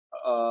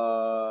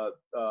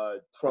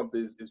 Trump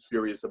is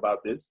furious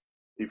about this.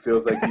 He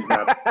feels like he's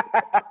not.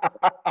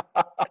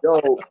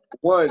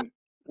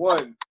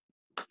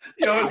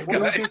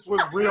 This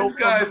was real. This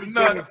guy's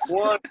nuts.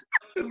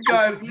 This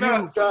guy's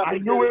nuts. I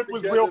knew it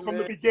was real from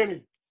the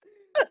beginning.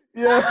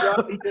 Yeah,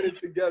 get it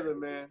together,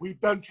 man. We've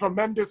done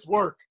tremendous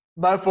work.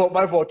 My fault.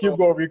 Keep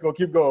going, Rico.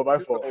 Keep going. My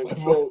fault.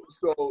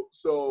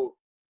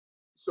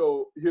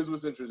 So here's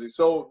what's interesting.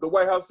 So the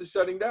White House is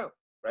shutting down,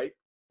 right?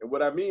 And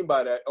what I mean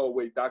by that,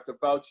 Dr.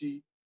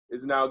 Fauci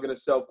is now going to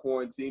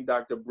self-quarantine.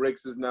 Dr.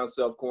 Briggs is now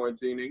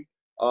self-quarantining,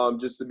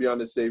 just to be on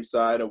the safe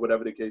side or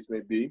whatever the case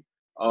may be.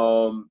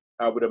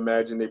 I would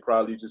imagine they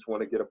probably just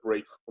want to get a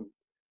break from,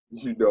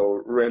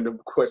 random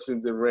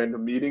questions and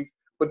random meetings.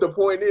 But the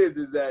point is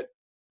that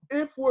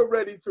if we're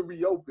ready to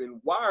reopen,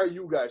 why are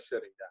you guys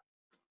shutting down?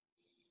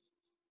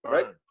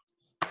 Right?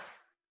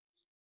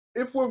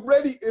 If we're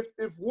ready,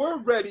 if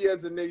we're ready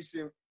as a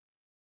nation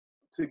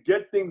to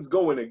get things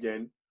going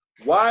again,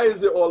 why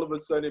is it all of a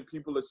sudden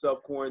people are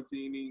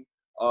self-quarantining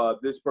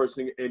this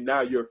person and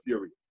now you're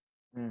furious?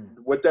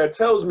 What that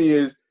tells me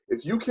is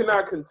if you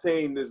cannot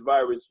contain this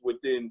virus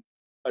within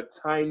a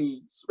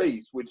tiny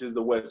space, which is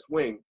the West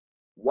Wing,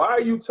 why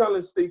are you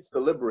telling states to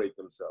liberate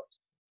themselves?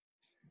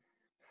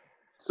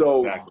 So,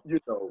 exactly.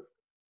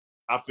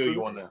 I feel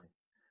you on that.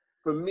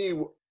 For me,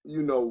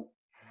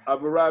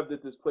 I've arrived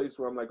at this place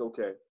where I'm like,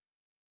 okay,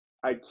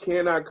 I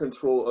cannot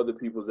control other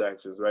people's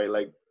actions, right?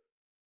 Like,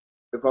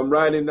 if I'm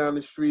riding down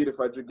the street, if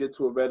I get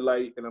to a red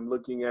light and I'm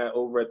looking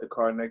over at the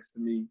car next to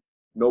me,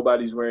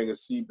 nobody's wearing a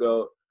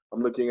seatbelt.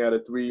 I'm looking at a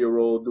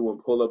 3-year-old doing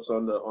pull-ups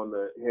on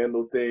the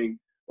handle thing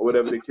or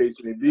whatever the case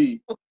may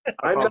be.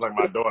 I'm not like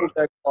my daughter. Put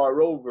that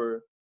car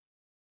over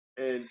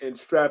and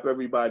strap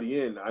everybody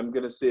in. I'm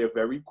gonna say a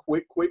very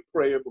quick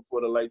prayer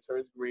before the light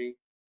turns green.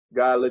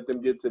 God, let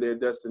them get to their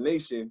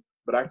destination.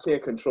 But I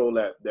can't control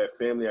that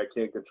family. I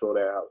can't control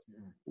that house.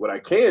 What I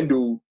can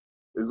do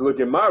is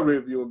look in my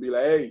rear view and be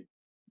like, hey,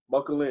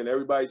 buckle in,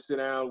 everybody sit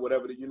down,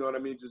 whatever, you know what I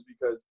mean? Just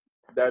because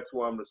that's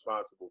who I'm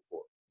responsible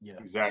for. Yeah,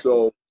 exactly.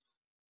 So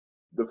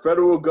the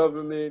federal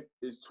government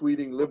is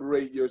tweeting,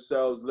 liberate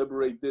yourselves,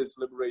 liberate this,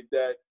 liberate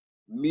that.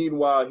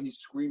 Meanwhile, he's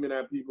screaming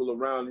at people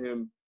around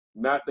him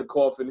not the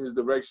cough in his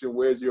direction,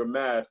 where's your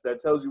mask? That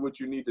tells you what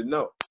you need to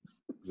know.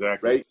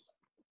 Exactly. Right?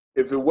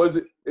 If it was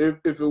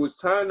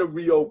time to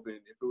reopen,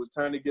 if it was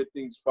time to get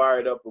things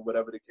fired up or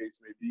whatever the case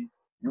may be,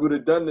 you would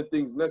have done the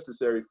things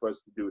necessary for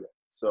us to do that.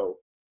 So,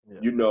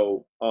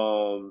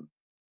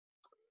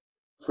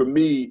 for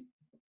me,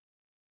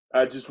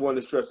 I just want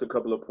to stress a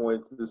couple of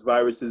points. This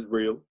virus is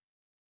real.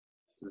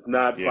 This is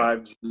not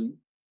 5G.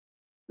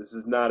 This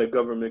is not a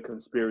government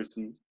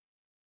conspiracy.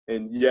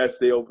 And yes,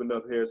 they opened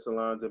up hair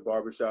salons and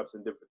barbershops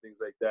and different things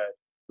like that,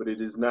 but it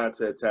is not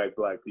to attack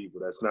Black people.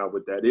 That's not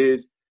what that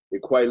is.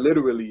 It quite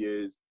literally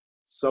is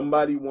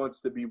somebody wants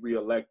to be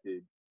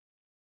reelected.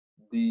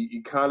 The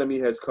economy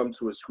has come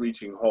to a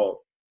screeching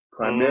halt.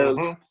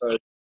 Primarily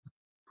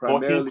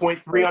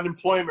 14.3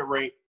 unemployment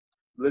rate.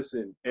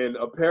 Listen, and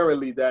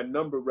apparently that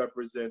number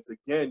represents,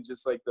 again,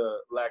 just like the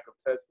lack of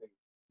testing,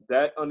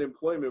 that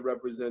unemployment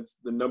represents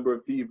the number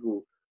of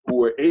people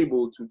who are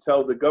able to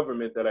tell the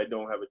government that I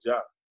don't have a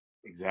job.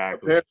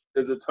 Exactly. Apparently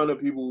there's a ton of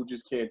people who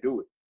just can't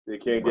do it. They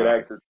can't get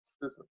access to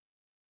the system.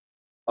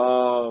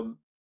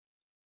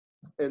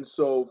 And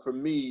so for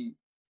me,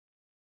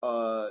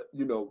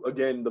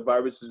 again, the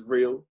virus is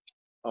real.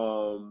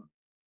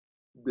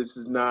 This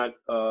is not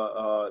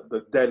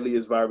the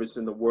deadliest virus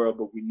in the world,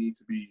 but we need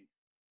to be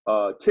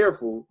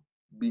careful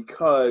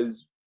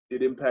because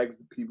it impacts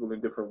the people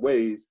in different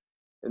ways.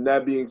 And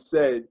that being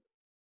said,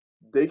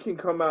 they can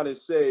come out and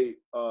say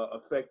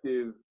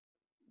effective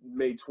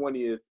May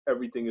 20th,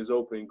 everything is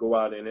open, go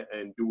out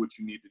and do what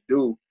you need to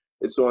do.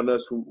 It's on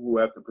us who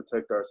have to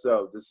protect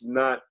ourselves. This is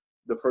not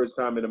the first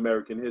time in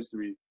American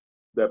history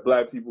that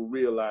Black people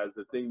realize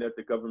the thing that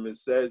the government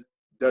says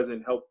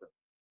doesn't help them.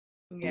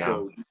 Yeah.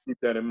 So just keep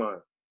that in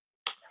mind.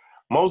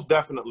 Most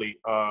definitely.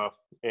 And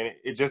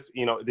it just,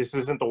 this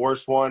isn't the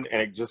worst one. And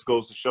it just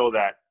goes to show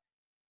that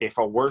if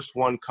a worse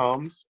one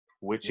comes,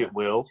 which it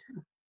will,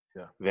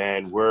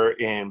 then we're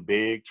in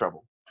big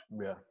trouble.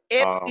 Yeah.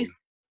 If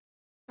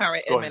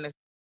current administration.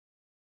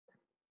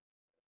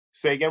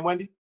 Say again,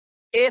 Wendy?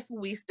 If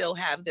we still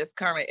have this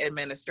current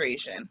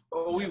administration.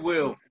 Oh, we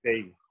will.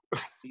 Hey.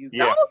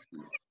 Yeah.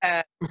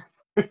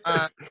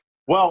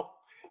 Well,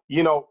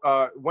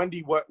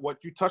 Wendy,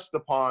 what you touched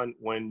upon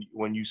when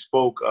you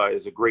spoke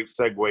is a great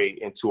segue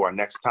into our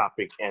next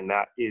topic, and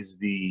that is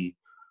the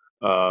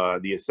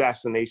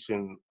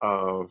assassination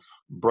of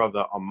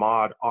brother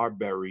Ahmaud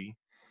Arbery,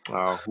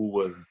 who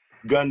was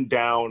gunned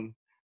down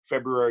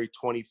February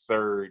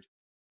 23rd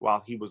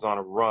while he was on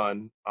a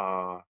run,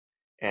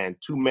 and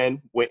two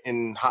men went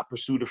in hot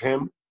pursuit of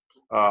him,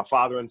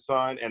 father and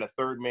son, and a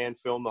third man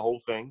filmed the whole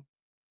thing.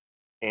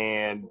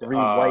 And 3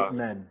 white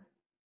men.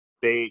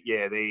 They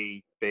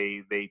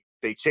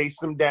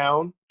chased him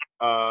down,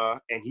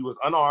 and he was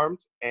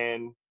unarmed,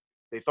 and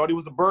they thought he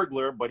was a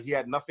burglar, but he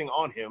had nothing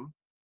on him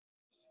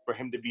for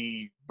him to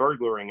be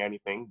burglaring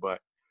anything.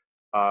 But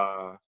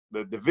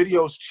the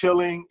video's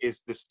chilling, it's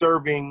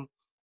disturbing,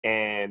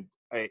 and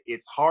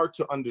it's hard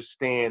to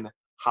understand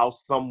how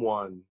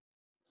someone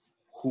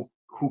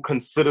who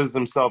considers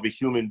himself a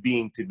human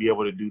being to be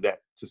able to do that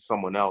to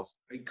someone else.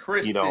 A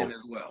Christian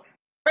as well.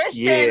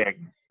 Christian.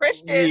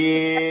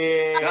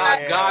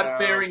 Yeah.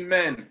 God-fearing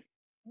men.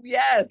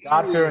 Yes.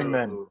 God-fearing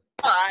men.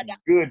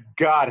 Good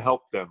God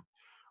help them.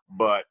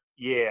 But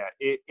yeah,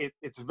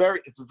 it's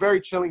very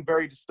chilling,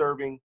 very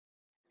disturbing,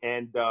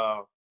 and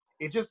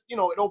it just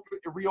it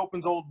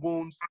reopens old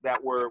wounds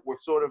that we're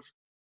sort of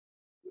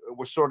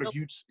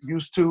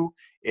used to.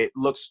 It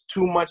looks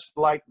too much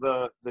like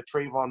the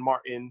Trayvon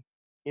Martin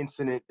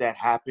incident that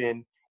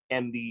happened,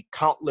 and the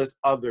countless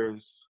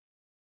others,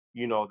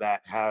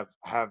 that have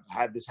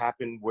had this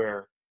happen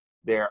where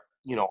they're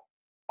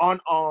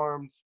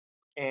unarmed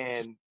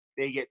and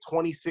they get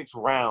 26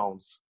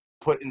 rounds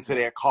put into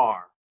their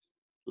car.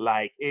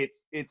 Like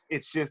it's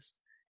just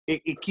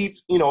it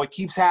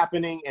keeps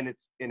happening, and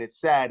it's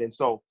sad. And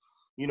so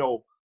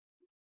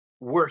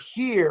we're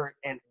here,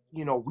 and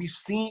we've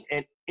seen,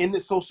 and in the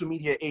social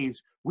media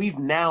age, we've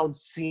now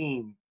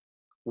seen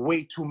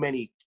way too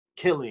many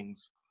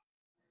killings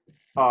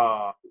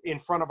in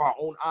front of our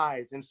own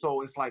eyes. And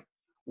so it's like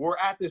we're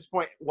at this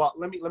point. Well,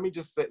 let me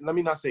just say, let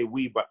me not say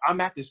we, but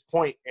I'm at this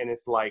point, and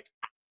it's like,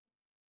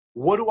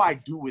 what do I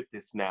do with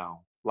this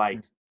now?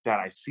 Like that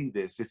I see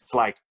this. It's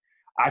like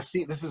this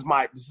is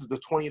the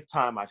 20th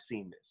time I've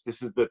seen this.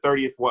 This is the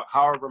 30th,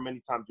 however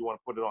many times you want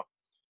to put it on.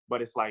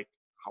 But it's like,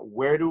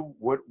 what do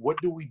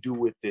we do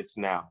with this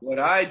now? What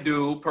I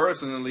do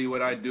personally,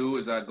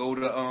 is I go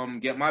to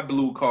get my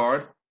blue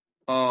card.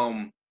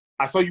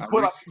 I saw you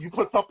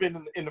put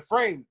something in the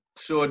frame.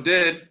 Sure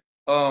did.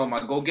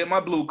 I go get my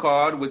blue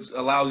card, which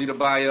allows you to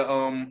buy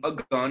a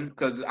gun,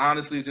 because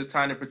honestly, it's just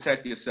time to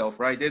protect yourself,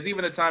 right? There's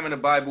even a time in the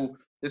Bible.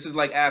 This is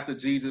like after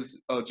Judas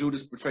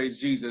betrays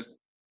Jesus.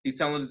 He's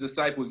telling his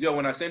disciples, "Yo,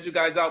 when I sent you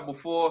guys out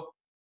before,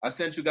 I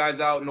sent you guys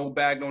out, no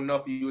bag, no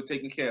nothing. You were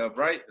taken care of,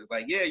 right?" It's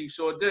like, yeah, you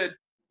sure did.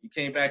 He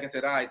came back and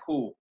said, "All right,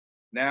 cool.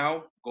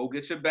 Now go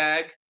get your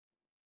bag,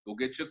 go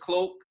get your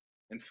cloak.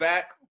 In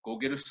fact, go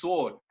get a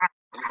sword.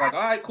 It's like,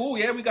 all right, cool.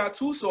 Yeah, we got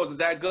 2 swords. Is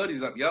that good?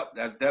 He's like, yep,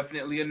 that's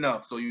definitely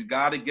enough. So you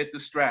got to get the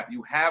strap.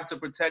 You have to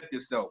protect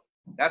yourself.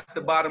 That's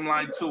the bottom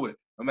line to it.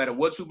 No matter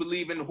what you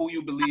believe in, who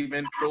you believe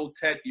in,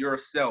 protect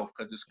yourself,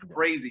 because it's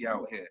crazy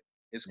out here.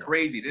 It's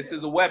crazy. This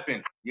is a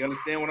weapon. You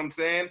understand what I'm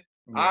saying?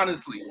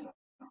 Honestly,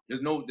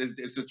 it's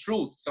the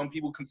truth. Some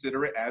people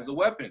consider it as a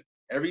weapon.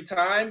 Every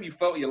time you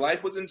felt your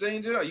life was in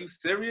danger, are you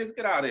serious?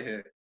 Get out of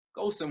here.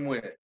 Go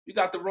somewhere. You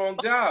got the wrong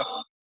job.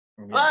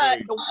 But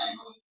the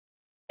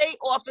state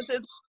officers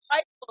with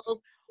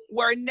rifles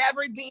were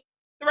never deemed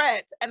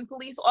threats, and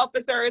police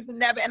officers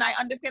never, and I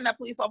understand that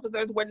police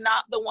officers were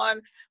not the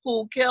one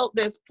who killed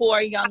this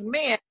poor young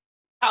man.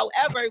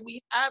 However,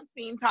 we have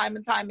seen time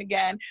and time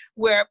again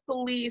where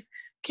police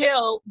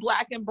kill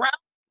Black and brown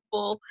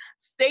people,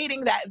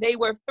 stating that they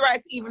were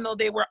threats even though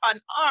they were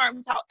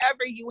unarmed.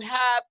 However, you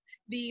have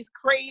these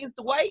crazed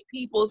white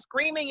people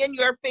screaming in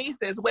your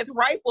faces with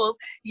rifles,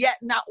 yet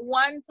not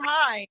one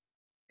time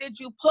did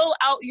you pull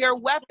out your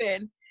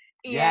weapon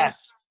and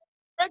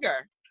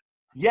trigger.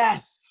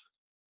 Yes.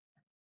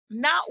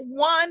 Not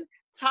one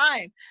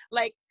time.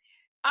 Like,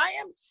 I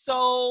am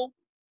so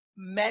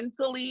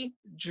mentally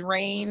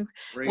drained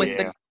with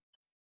the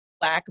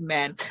Black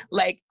men.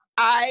 Like,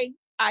 I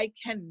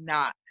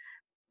cannot.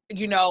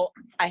 You know,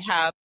 I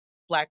have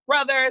Black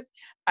brothers,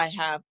 I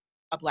have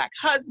a Black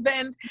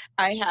husband,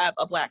 I have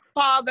a Black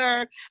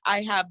father,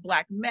 I have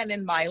Black men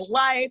in my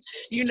life,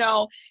 you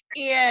know,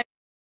 and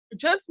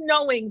just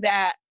knowing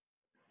that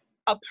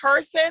a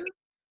person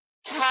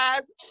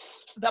has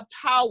the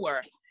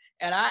power,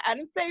 and I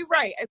didn't say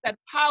right, I said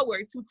power,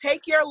 to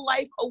take your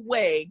life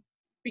away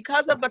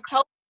because of the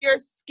color of your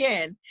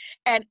skin,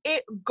 and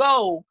it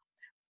go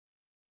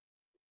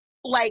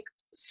like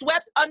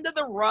swept under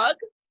the rug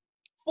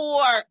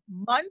for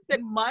months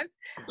and months.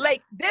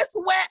 Like, this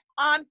went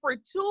on for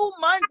 2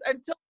 months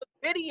until the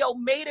video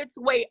made its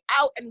way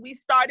out and we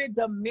started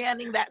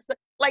demanding that.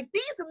 Like,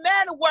 these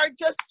men were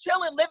just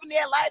chilling, living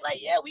their life. Like,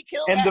 yeah, we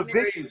killed and that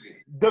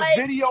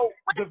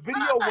the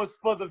video was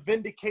for the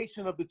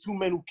vindication of the 2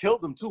 men who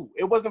killed him too.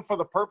 It wasn't for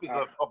the purpose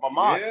of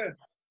Ahmaud. Yeah.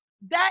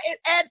 That is,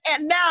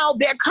 and now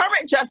their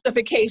current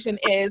justification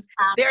is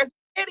there's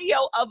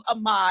video of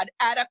Ahmaud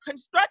at a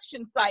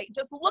construction site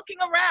just looking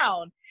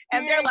around,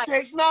 and they're like,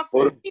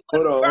 hold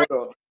on.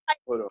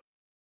 It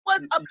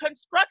was a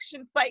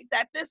construction site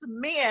that this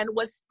man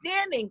was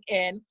standing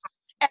in,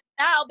 and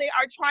now they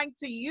are trying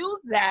to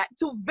use that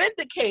to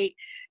vindicate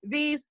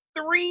these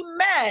 3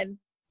 men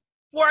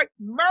for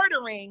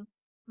murdering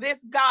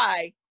this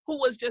guy who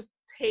was just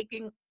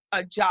taking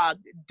a jog.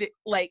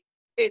 Like,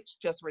 it's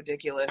just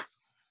ridiculous.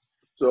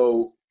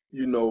 So,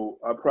 you know,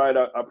 I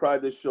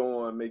pride this show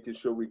on making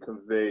sure we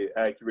convey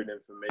accurate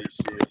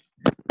information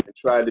and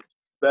try to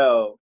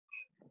dispel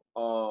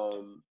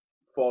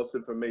false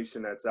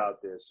information that's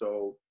out there.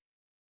 So,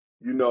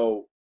 you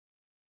know,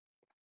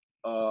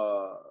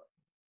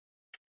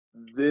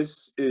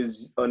 this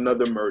is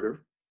another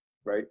murder,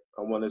 right?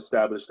 I want to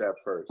establish that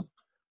first.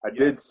 I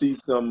did see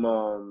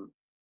some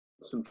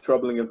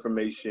troubling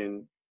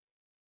information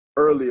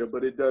earlier,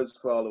 but it does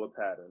follow a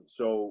pattern.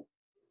 So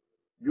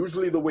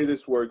usually the way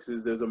this works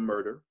is there's a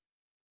murder,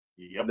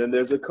 and then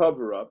there's a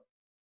cover-up,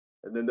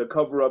 and then the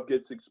cover-up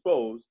gets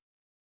exposed,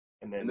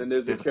 and then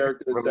there's a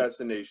character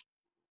assassination.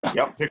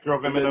 Yep, picture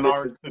of him in an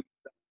art.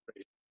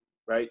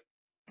 Right?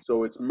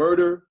 So it's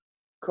murder,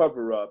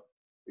 cover-up,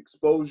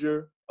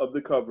 exposure of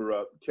the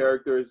cover-up,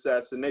 character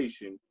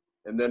assassination,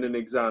 and then an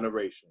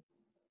exoneration.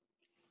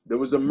 There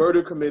was a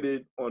murder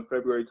committed on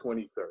February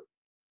 23rd.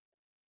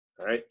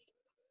 All right?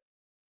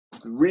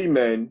 3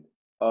 men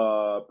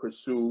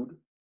pursued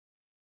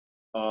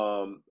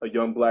a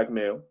young Black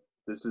male.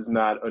 This is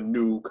not a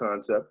new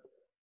concept.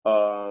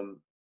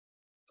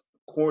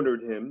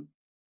 Cornered him,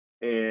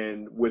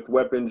 and with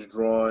weapons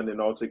drawn, an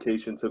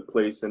altercation took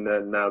place, and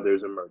then now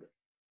there's a murder.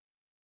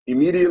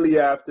 Immediately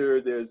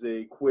after, there's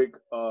a quick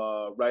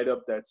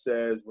write-up that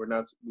says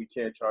we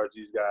can't charge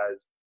these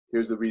guys.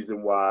 Here's the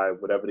reason why,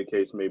 whatever the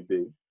case may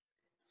be.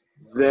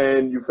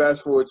 Then you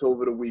fast forward to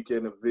over the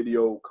weekend, a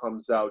video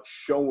comes out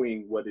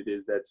showing what it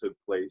is that took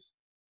place.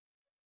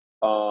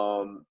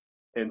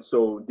 And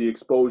so the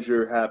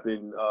exposure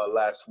happened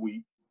last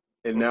week,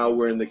 and now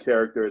we're in the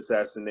character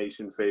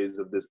assassination phase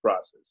of this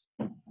process.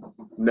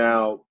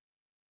 Now,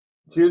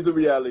 here's the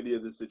reality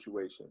of the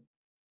situation.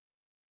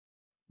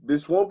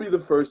 This won't be the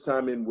first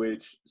time in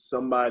which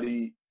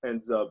somebody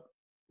ends up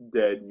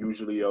dead,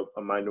 usually a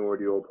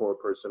minority or a poor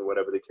person,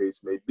 whatever the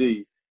case may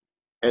be.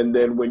 And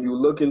then when you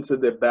look into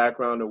their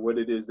background or what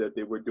it is that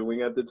they were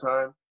doing at the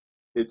time,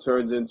 it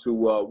turns into,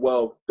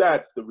 well,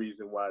 that's the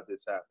reason why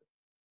this happened.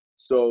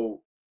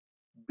 So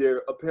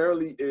there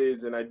apparently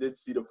is, and I did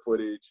see the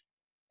footage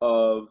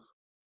of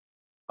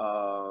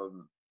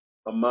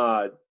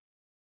Ahmaud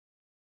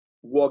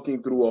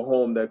walking through a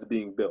home that's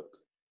being built.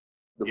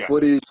 The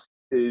footage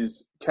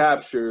is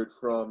captured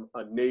from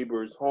a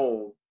neighbor's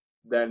home.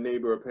 That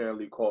neighbor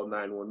apparently called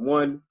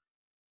 911,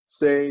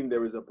 saying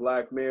there is a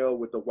Black male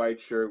with a white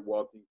shirt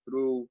walking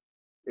through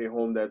a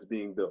home that's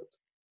being built.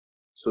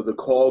 So the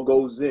call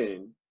goes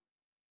in,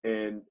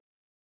 and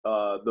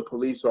the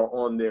police are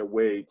on their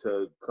way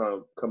to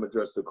come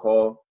address the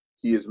call.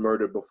 He is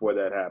murdered before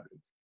that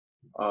happens.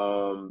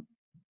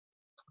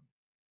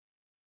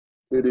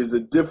 It is a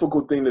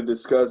difficult thing to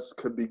discuss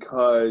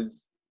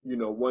because, you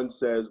know, one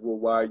says, well,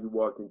 why are you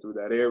walking through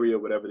that area,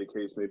 whatever the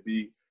case may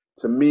be.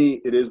 To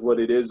me, it is what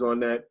it is on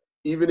that.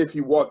 Even if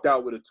he walked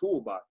out with a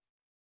toolbox.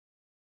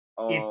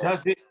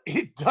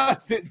 It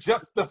doesn't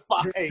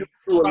justify you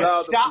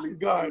allow the police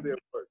to shotgun. do their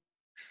work.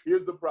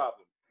 Here's the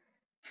problem.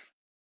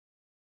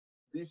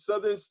 These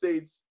southern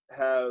states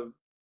have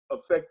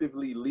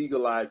effectively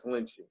legalized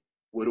lynching.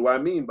 What do I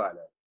mean by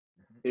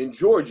that? In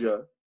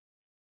Georgia,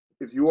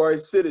 if you are a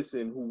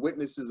citizen who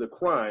witnesses a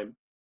crime,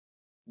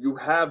 you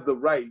have the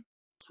right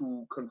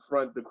to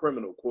confront the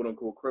criminal, quote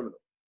unquote criminal.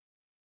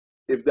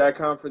 If that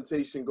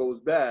confrontation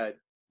goes bad,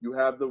 you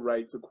have the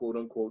right to quote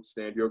unquote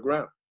stand your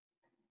ground.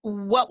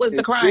 What was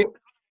the crime?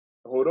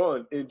 Hold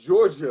on. In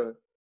Georgia,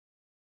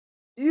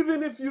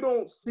 even if you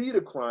don't see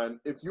the crime,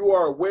 if you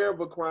are aware of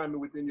a crime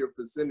within your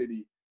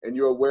vicinity and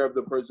you're aware of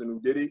the person who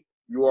did it,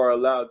 you are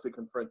allowed to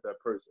confront that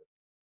person.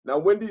 Now,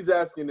 Wendy's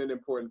asking an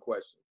important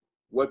question.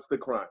 What's the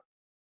crime?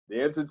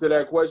 The answer to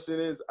that question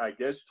is, I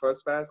guess,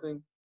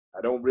 trespassing.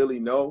 I don't really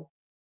know,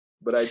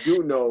 but I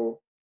do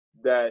know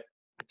that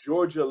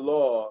Georgia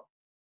law,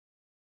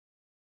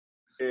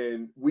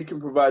 and we can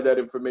provide that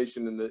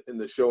information in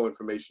the show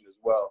information as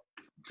well.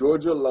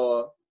 Georgia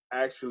law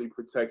actually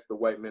protects the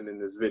white men in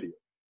this video,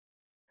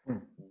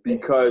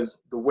 because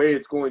the way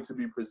it's going to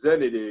be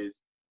presented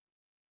is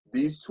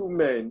these two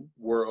men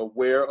were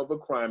aware of a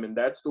crime, and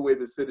that's the way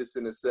the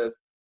citizen's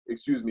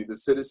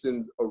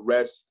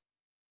arrest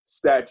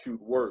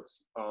statute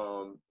works.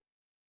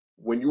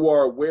 When you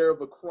are aware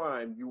of a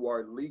crime, you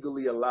are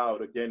legally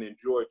allowed, again in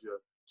Georgia,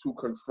 to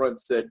confront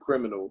said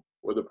criminal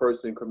or the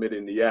person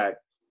committing the act.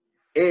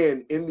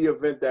 And in the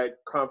event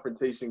that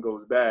confrontation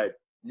goes bad,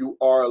 you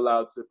are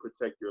allowed to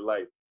protect your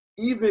life,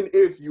 even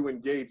if you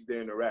engage the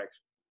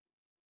interaction.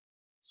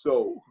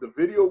 So the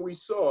video we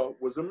saw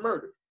was a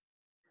murder.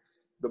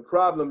 The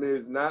problem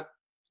is not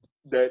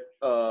that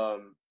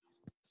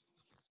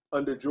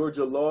under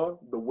Georgia law,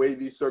 the way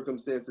these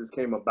circumstances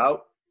came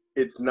about,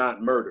 it's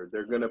not murder.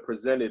 They're going to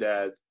present it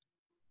as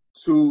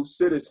two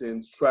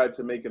citizens tried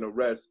to make an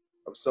arrest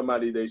of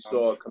somebody they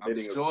saw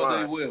committing a crime. I'm sure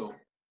they will.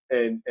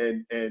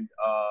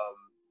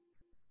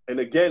 And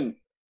again,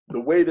 the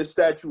way the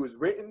statute is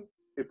written,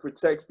 it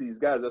protects these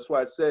guys. That's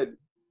why I said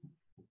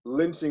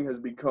lynching has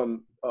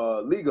become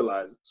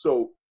legalized.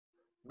 So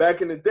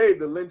back in the day,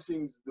 the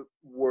lynchings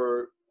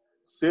were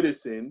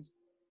citizens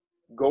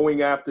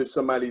going after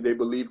somebody they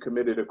believe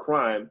committed a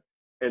crime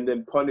and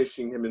then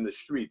punishing him in the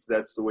streets.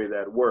 That's the way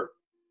that worked.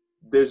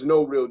 There's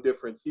no real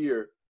difference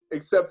here,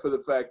 except for the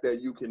fact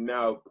that you can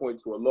now point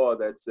to a law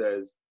that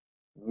says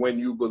when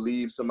you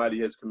believe somebody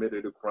has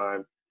committed a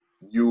crime,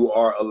 you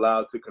are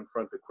allowed to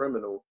confront the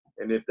criminal.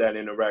 And if that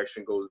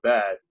interaction goes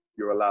bad,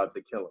 you're allowed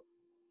to kill him.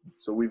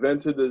 So we've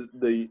entered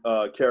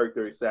the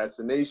character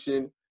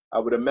assassination. I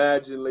would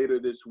imagine later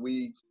this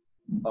week,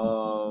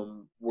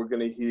 we're going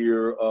to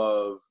hear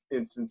of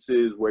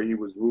instances where he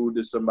was rude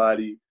to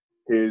somebody.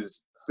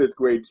 His 5th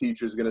grade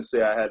teacher is going to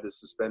say, I had to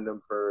suspend him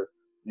for,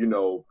 you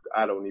know,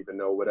 I don't even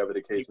know, whatever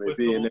the case may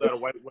be. And then,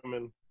 white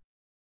women.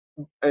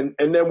 And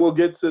then we'll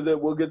get to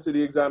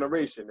the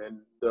exoneration. And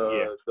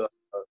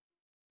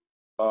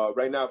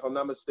right now, if I'm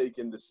not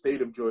mistaken, the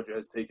state of Georgia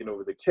has taken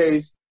over the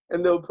case,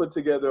 and they'll put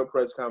together a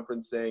press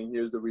conference saying,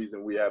 here's the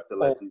reason we have to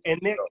let these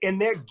people go. And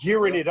they're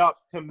gearing it up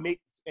to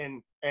make,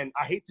 and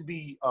I hate to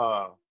be,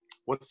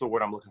 what's the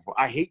word I'm looking for?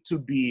 I hate to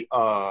be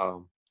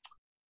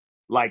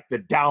like the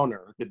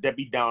downer, the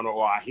Debbie Downer,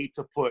 or I hate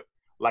to put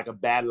like a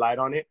bad light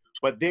on it,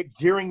 but they're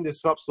gearing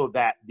this up so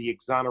that the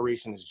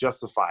exoneration is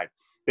justified.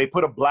 They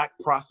put a black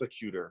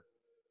prosecutor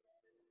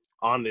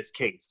on this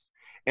case.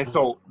 And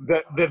so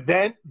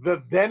the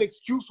then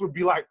excuse would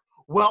be like,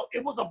 well,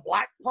 it was a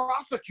black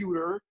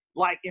prosecutor.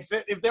 Like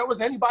if there was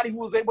anybody who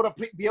was able to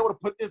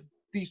put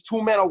these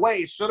two men away,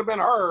 it should have been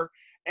her.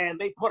 And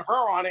they put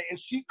her on it, and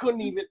she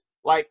couldn't even,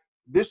 like,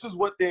 this is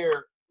what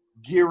they're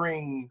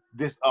gearing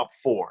this up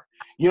for,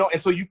 you know.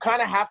 And so you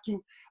kind of have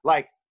to,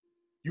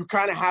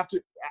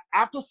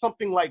 after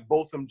something like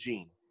Botham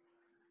Jean,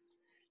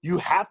 you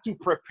have to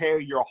prepare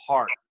your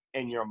heart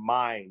and your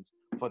mind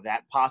for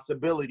that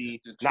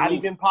possibility, not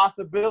even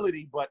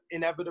possibility, but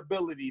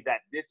inevitability that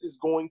this is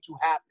going to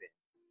happen,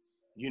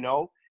 you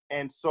know?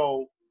 And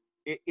so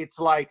it's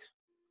like,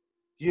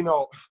 you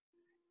know,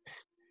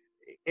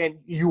 and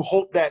you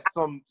hope that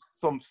some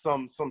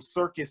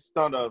circus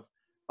stunt of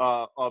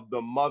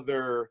the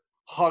mother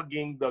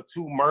hugging the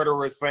two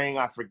murderers saying,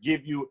 I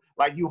forgive you.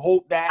 Like, you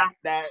hope that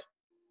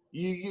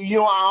you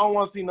know, I don't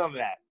want to see none of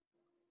that.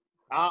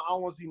 I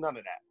don't want to see none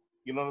of that.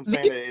 You know what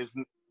I'm saying?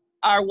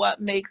 Are what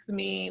makes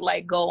me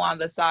like go on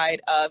the side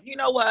of, you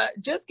know what,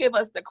 just give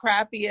us the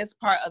crappiest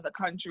part of the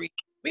country.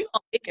 We're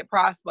gonna make it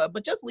prosper,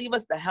 but just leave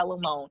us the hell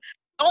alone.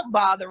 Don't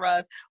bother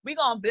us. We're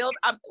gonna build,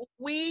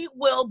 we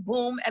will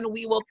boom and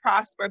we will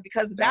prosper,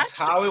 because that's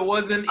how it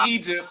was in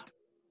Egypt.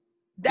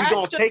 We're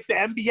gonna take the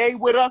NBA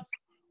with us.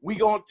 We're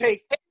gonna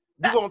take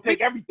We're gonna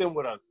take everything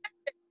with us.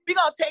 We're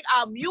gonna take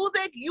our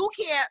music. You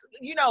can't,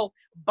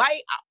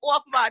 bite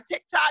off of our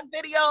TikTok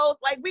videos.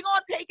 Like, we're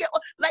gonna take it.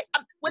 Like,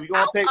 we're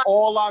gonna take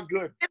all our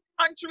good. This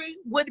country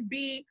would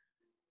be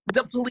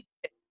depleted.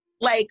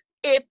 Like,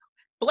 if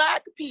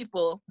Black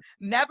people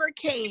never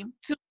came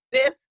to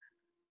this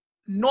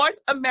North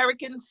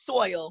American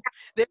soil,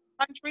 this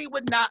country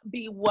would not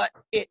be what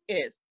it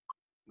is.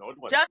 No, it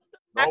wouldn't. Just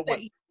the fact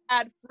that you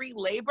had free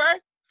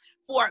labor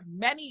for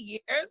many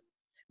years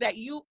that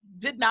you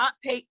did not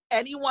pay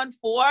anyone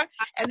for,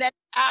 and then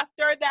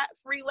after that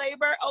free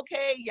labor,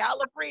 okay,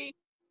 y'all are free.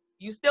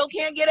 You still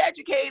can't get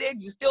educated.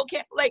 You still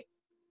can't, like,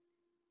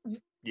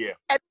 yeah.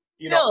 And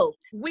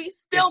we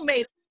still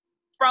made it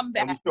from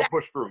that. And we still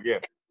push through, yeah.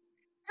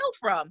 Still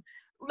from,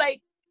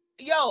 like,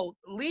 yo,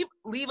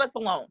 leave us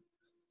alone.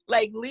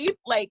 Like, we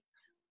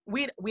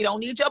don't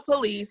need your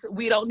police.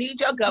 We don't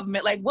need your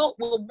government. Like, we'll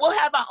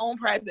have our own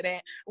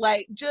president.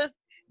 Like, just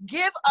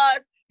give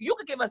us. You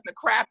could give us the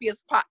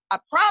crappiest. I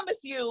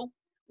promise you,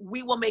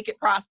 we will make it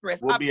prosperous.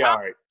 We'll be all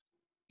right.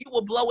 You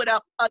will blow it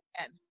up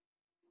again.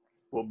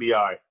 We'll be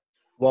all right.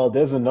 Well,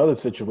 there's another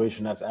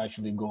situation that's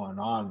actually going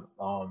on.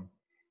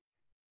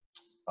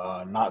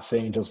 Not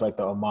saying just like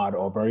the Ahmaud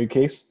Arbery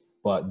case,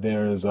 but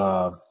there's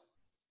a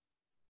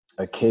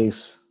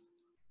case.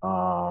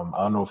 I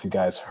don't know if you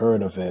guys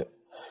heard of it.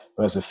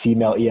 There's a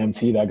female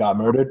EMT that got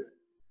murdered.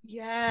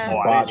 Yes. Oh,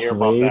 I didn't hear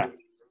about that.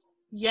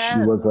 Yes. She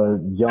was a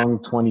young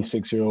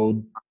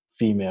 26-year-old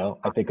female,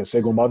 I think a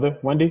single mother,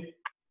 Wendy?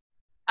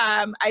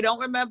 I don't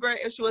remember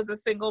if she was a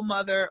single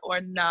mother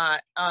or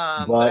not.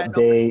 But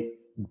they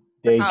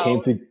came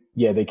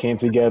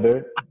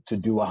together to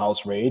do a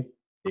house raid.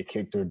 They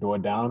kicked her door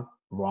down,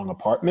 wrong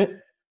apartment,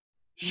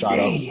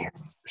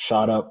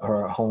 shot up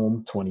her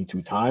home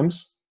 22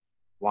 times.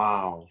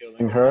 Wow.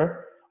 Killing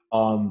her.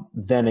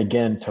 Then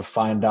again, to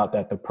find out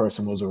that the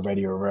person was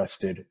already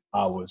arrested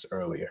hours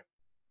earlier.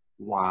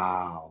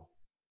 Wow.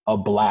 A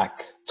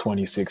Black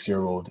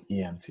 26-year-old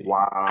EMT.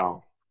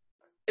 Wow.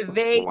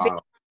 They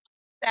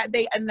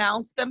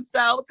announced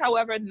themselves.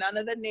 However, none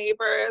of the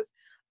neighbors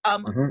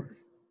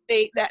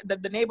state that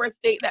the neighbors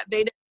state that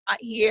they did not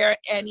hear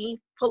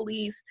any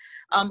police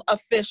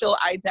official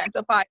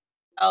identify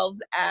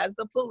themselves as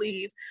the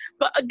police.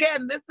 But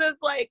again, this is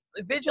like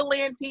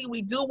vigilante.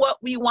 We do what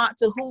we want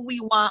to who we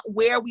want,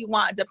 where we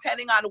want,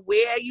 depending on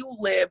where you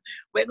live.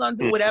 We're gonna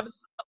do whatever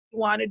we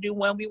want to do,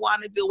 when we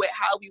want to do it,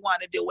 how we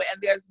want to do it, and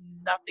there's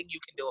nothing you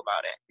can do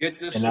about it. Get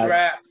the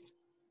strap.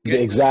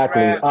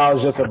 Exactly. I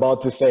was just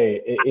about to say,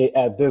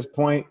 at this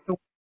point,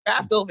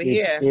 strapped over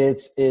here.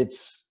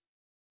 It's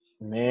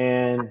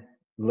man,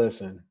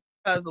 listen.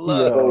 Because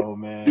look,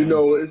 man.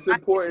 It's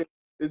important.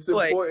 It's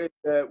important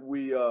that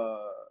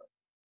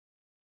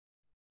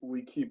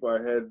we keep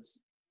our heads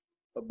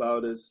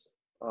about us.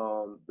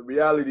 The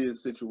reality of the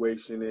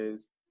situation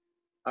is,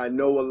 I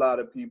know a lot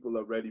of people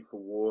are ready for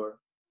war,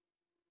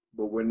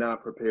 but we're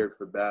not prepared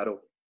for battle.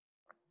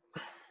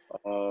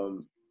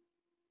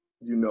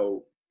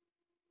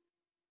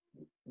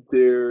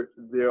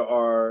 There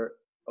are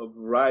a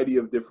variety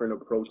of different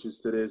approaches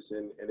to this,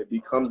 and it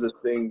becomes a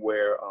thing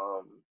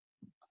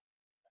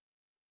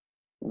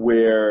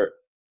where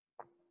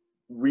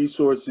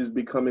resources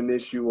become an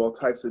issue, all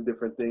types of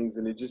different things,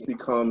 and it just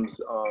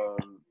becomes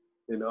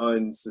an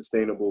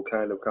unsustainable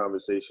kind of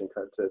conversation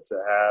to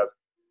have.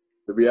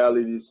 The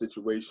reality of the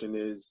situation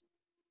is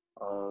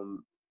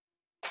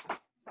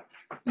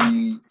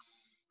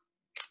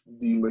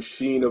the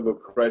machine of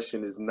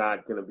oppression is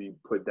not going to be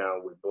put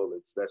down with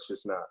bullets. That's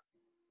just not.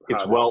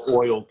 It's well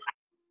oiled.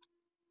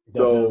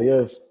 Definitely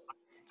is.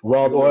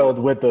 Well oiled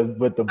with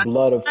the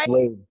blood of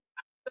slaves.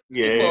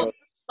 Yeah.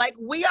 Like,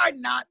 we are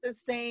not the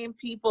same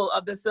people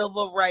of the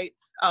civil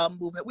rights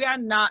movement. We are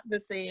not the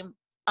same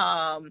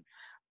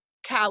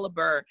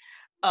caliber.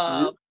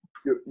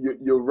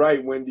 You're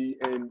right, Wendy,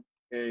 and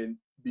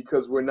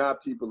because we're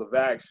not people of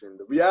action.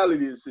 The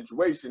reality of the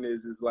situation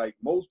is like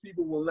most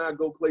people will not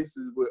go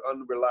places with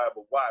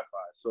unreliable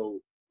Wi-Fi. So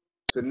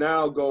to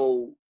now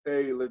go,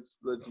 hey, let's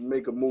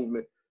make a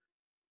movement.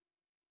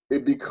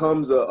 It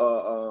becomes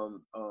a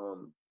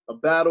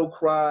battle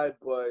cry,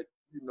 but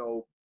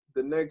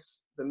the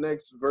next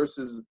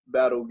versus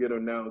battle get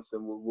announced,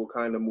 and we'll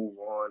kind of move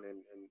on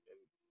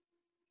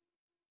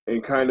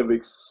and kind of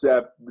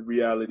accept the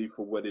reality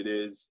for what it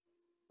is.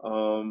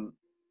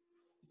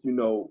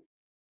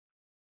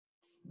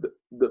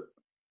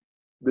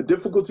 The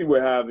difficulty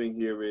we're having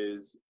here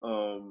is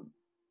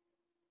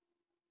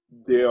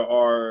there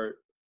are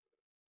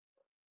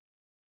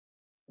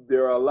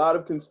a lot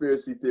of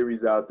conspiracy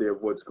theories out there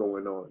of what's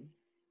going on.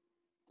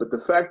 But the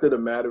fact of the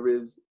matter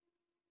is,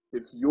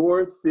 if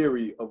your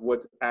theory of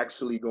what's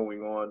actually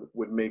going on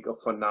would make a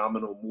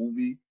phenomenal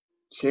movie,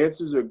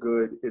 chances are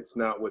good it's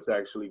not what's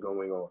actually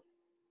going on.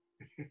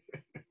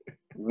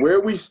 Where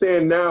we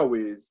stand now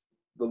is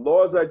the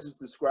laws I just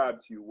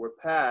described to you were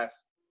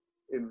passed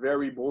in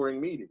very boring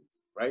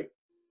meetings, right?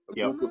 A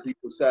group of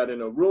people sat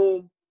in a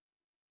room,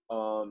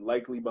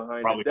 likely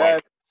behind a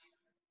desk.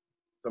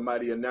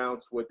 Somebody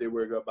announced what they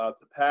were about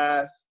to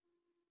pass.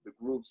 The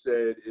group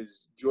said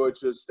is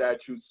Georgia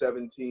Statute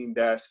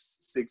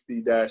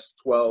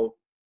 17-60-12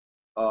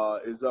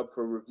 is up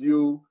for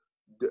review.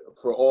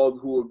 For all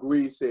who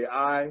agree, say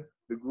aye.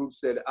 The group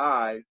said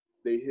aye.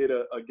 They hit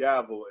a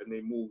gavel and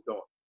they moved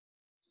on.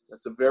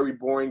 That's a very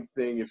boring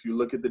thing. If you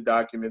look at the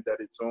document that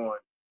it's on,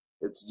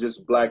 it's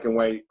just black and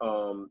white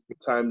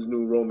Times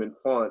New Roman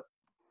font.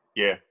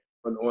 Yeah.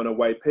 On a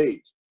white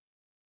page.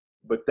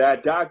 But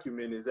that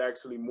document is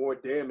actually more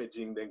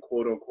damaging than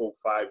quote unquote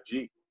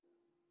 5G.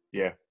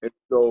 Yeah. And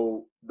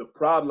so the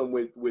problem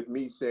with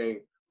me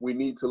saying we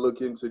need to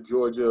look into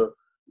Georgia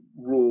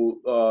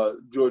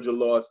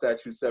law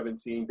statute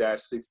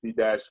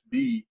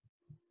 17-60-B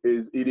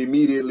is it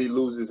immediately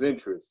loses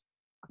interest.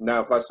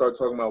 Now, if I start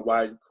talking about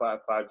why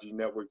 5G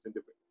networks and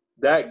different,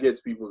 that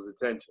gets people's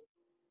attention.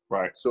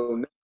 Right.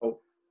 So now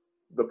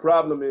the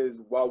problem is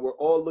while we're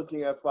all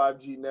looking at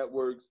 5G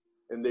networks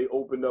and they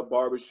opened up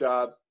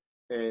barbershops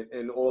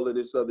and all of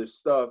this other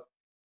stuff,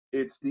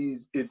 it's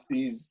these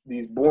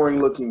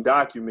boring looking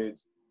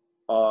documents.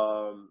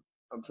 I'm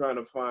trying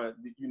to find,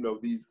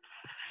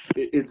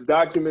 it's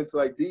documents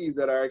like these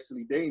that are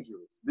actually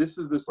dangerous. This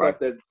is the stuff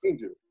that's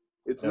dangerous.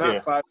 It's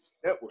not 5G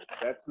networks.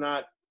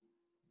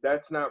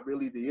 That's not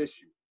really the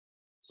issue.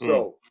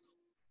 So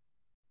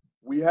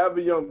we have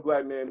a young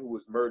black man who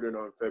was murdered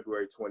on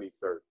February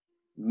 23rd.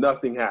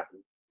 Nothing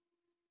happened.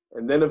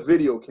 And then a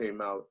video came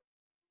out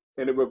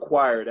and it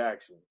required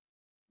action.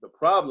 The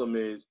problem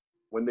is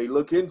when they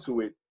look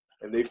into it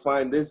and they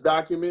find this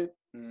document,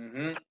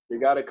 they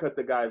got to cut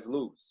the guys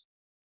loose,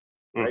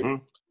 right?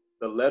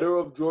 The letter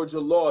of Georgia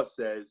law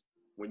says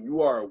when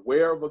you are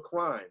aware of a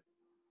crime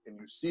and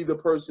you see the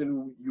person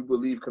who you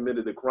believe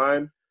committed the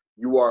crime,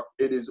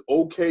 it is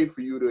okay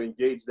for you to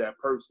engage that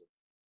person.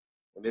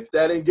 And if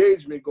that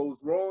engagement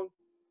goes wrong,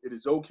 it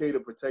is okay to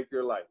protect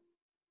their life.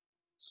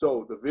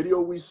 So the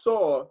video we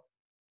saw,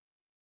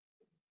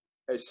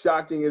 as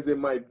shocking as it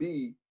might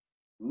be,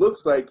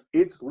 looks like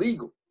it's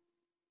legal.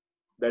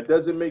 That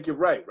doesn't make it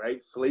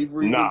right?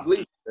 Slavery was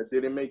legal. That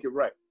didn't make it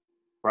right.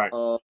 Right.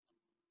 So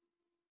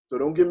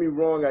don't get me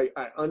wrong. I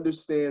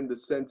understand the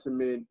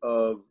sentiment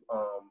of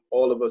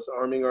all of us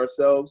arming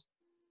ourselves.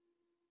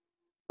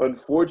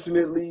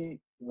 Unfortunately,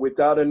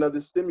 without another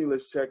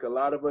stimulus check, a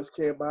lot of us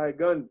can't buy a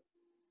gun.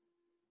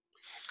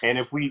 And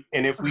if we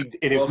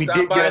did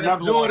get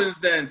another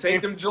Jordans, then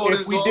take them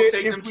Jordans off,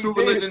 take them True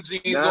Religion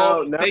jeans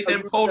off, take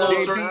them polo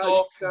shirts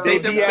off,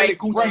 take them fake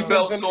Gucci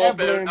belts off,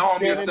 and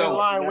arm yourself.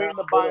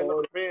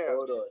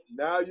 Hold on.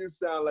 Now you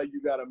sound like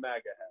you got a MAGA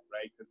hat,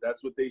 right? Because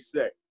that's what they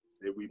say.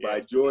 Say we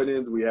buy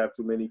Jordans, we have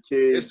too many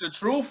kids. It's the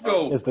truth,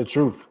 though. It's the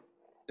truth.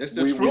 It's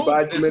the truth.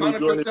 It's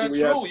 100%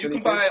 true. You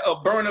can buy a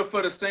burner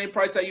for the same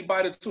price that you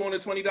buy the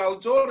 $220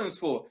 Jordans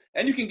for,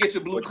 and you can get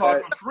your blue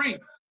card for free.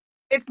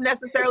 It's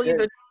necessarily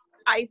the.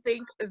 I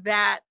think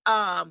that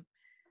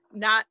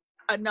not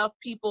enough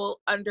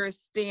people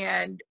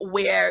understand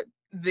where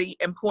the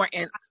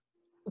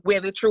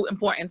true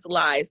importance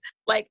lies.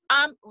 There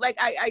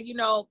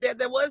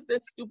was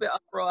this stupid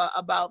uproar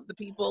about the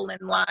people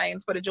in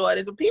lines for the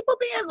Jordans. People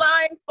be in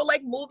lines for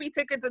like movie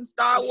tickets and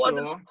Star Wars.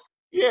 Sure.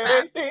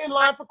 Yeah, they're in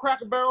line for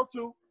Cracker Barrel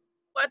too.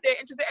 But they're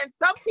interested, and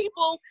some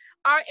people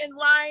are in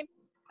line.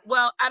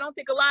 Well, I don't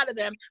think a lot of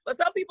them, but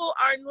some people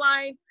are in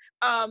line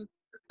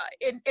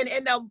in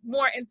a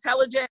more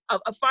intelligent,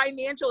 a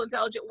financial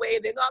intelligent way.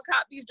 They're gonna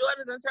cop these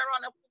Jordans and turn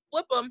around and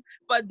flip them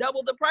for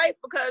double the price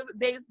because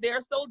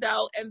they're sold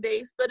out and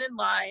they stood in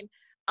line.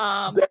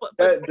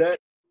 That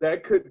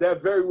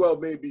very well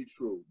may be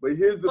true, but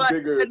here's the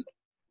bigger.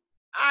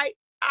 I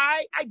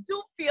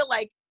do feel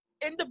like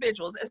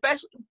individuals,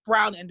 especially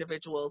brown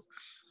individuals,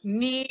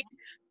 need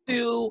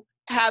to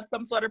have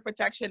some sort of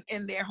protection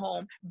in their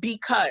home,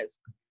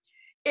 because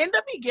in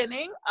the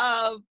beginning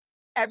of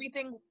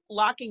everything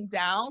locking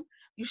down,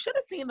 you should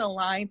have seen the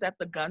lines at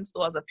the gun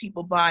stores of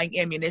people buying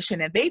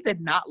ammunition, and they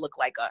did not look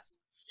like us.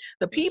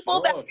 The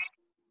people that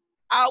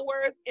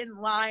hours in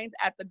lines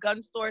at the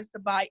gun stores to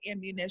buy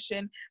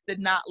ammunition did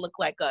not look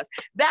like us.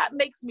 That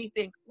makes me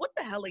think, what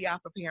the hell are y'all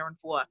preparing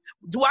for?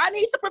 Do I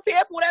need to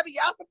prepare for whatever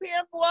y'all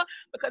preparing for?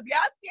 Because y'all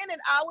standing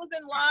hours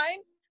in line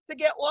to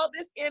get all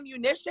this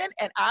ammunition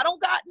and I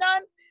don't got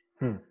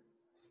none?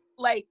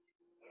 Like,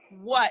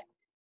 what?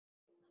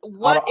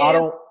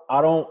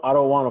 I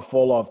don't want to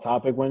fall off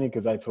topic, Wendy,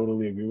 because I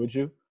totally agree with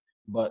you.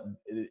 But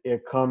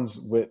it comes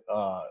with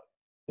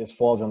this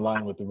falls in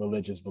line with the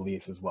religious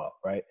beliefs as well,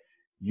 right?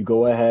 You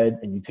go ahead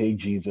and you take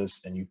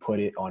Jesus and you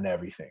put it on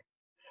everything.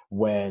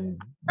 When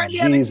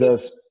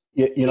Jesus,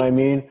 you know what I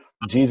mean?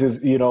 Jesus,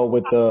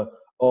 with the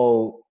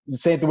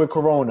same thing with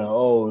Corona.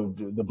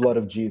 The blood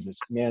of Jesus.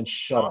 Man,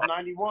 shut up.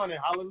 91 and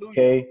hallelujah.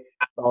 Okay.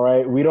 All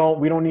right. We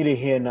don't need to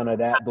hear none of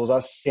that. Those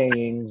are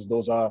sayings.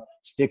 Those are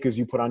stickers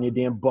you put on your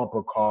damn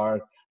bumper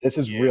card. This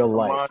is real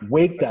life.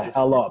 Wake the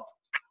hell up.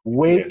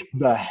 Wake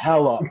the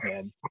hell up,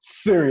 man.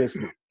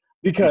 Seriously.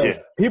 Because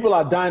people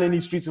are dying in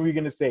these streets and we're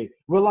going to say,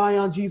 rely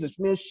on Jesus.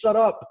 Man, shut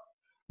up.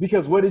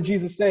 Because what did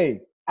Jesus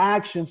say?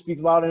 Action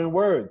speaks louder than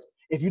words.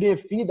 If you didn't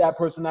feed that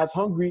person that's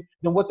hungry,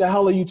 then what the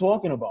hell are you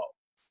talking about?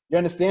 You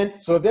understand?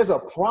 So if there's a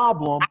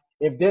problem,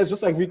 if there's,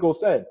 just like Rico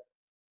said,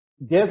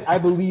 I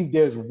believe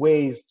there's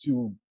ways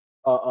to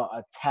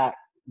attack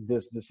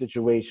the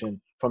situation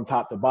from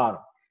top to bottom.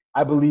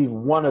 I believe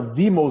one of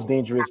the most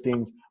dangerous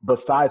things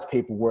besides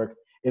paperwork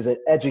is an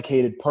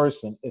educated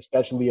person,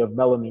 especially of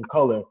melanin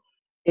color,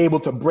 able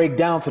to break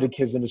down to the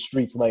kids in the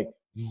streets like,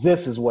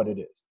 this is what it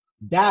is.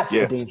 That's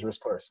a dangerous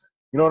person.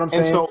 You know what I'm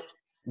saying? And so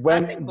I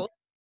think both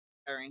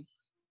are sharing.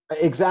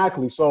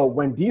 Exactly. So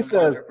when D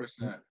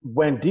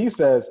 100%.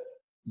 says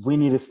we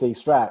need to stay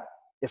strapped,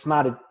 it's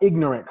not an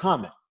ignorant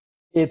comment.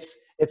 It's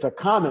a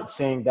comment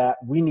saying that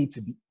we need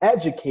to be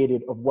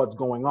educated of what's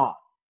going on.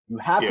 You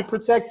have to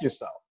protect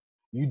yourself.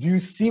 You do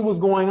see what's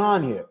going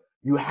on here.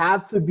 You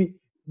have to be,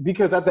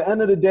 because at the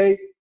end of the day,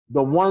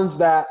 the ones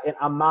that, and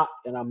I'm not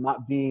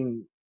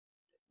being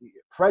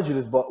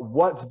prejudiced, but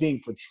what's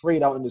being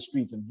portrayed out in the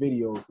streets and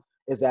videos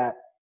is that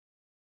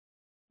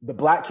the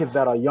black kids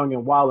that are young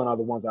and wild are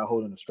the ones that are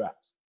holding the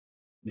straps.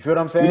 You feel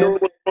what I'm saying? You know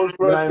what's most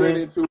frustrating, you know what I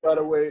mean? too, by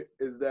the way,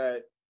 is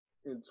that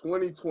in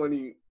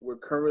 2020, we're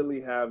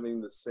currently having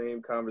the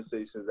same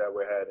conversations that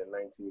were had in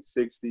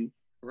 1960,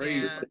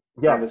 the same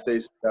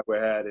conversations that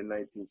were had in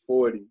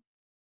 1940,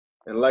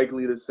 and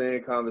likely the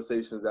same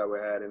conversations that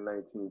were had in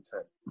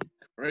 1910.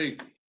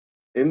 Crazy.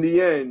 In the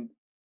end,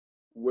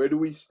 where do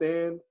we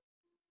stand?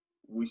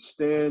 We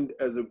stand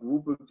as a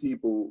group of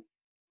people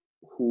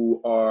who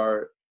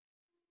are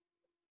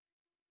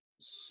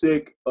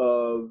sick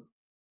of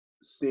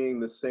seeing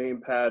the same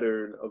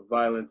pattern of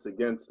violence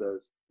against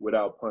us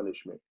without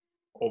punishment.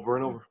 Over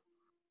and over.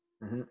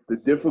 Mm-hmm. The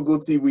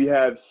difficulty we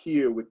have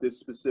here with this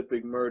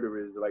specific murder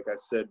is, like I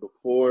said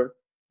before,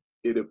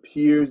 it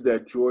appears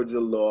that Georgia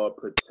law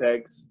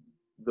protects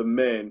the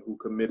men who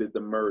committed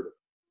the murder.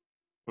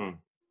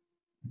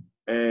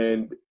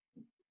 And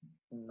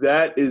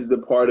that is the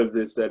part of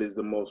this that is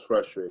the most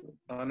frustrating.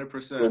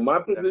 100%. So my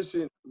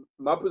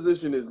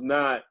position is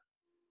not,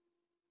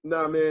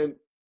 nah, man,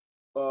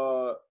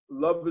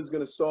 love is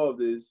going to solve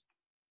this.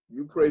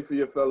 You pray for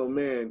your fellow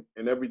man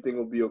and everything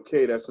will be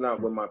okay. That's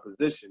not what my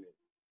position is.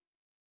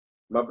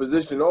 My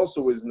position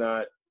also is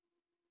not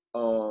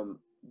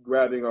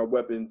grabbing our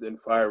weapons and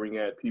firing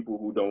at people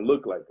who don't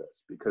look like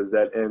us, because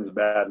that ends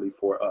badly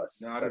for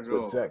us. Not at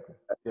all. Exactly.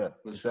 Yeah,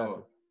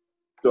 exactly.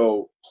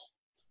 So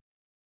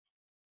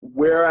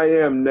where I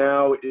am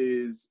now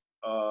is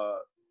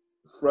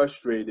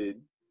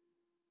frustrated.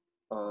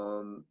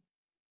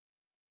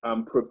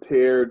 I'm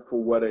prepared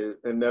for what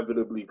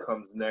inevitably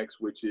comes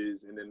next, which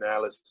is an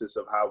analysis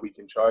of how we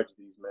can charge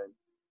these men.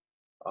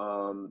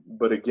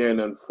 But again,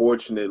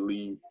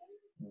 unfortunately,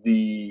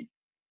 the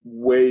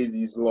way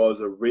these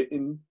laws are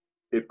written,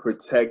 it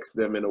protects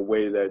them in a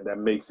way that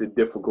makes it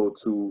difficult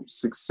to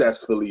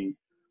successfully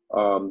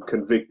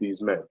convict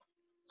these men.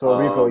 So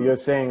Rico, you're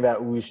saying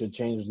that we should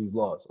change these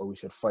laws, or we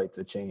should fight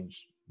to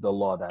change the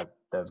law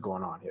that's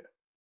going on here.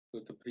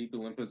 Put the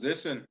people in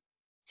position.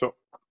 So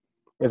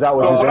is that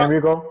what you're saying,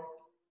 Rico?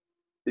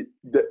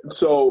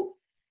 So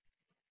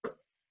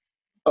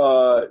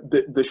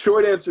the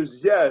short answer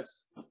is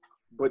yes,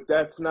 but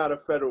that's not a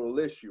federal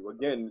issue.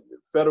 Again,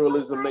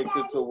 federalism makes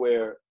it to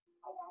where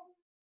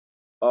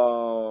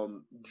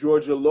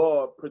Georgia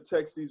law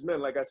protects these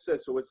men, like I said.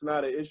 So it's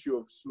not an issue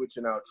of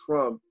switching out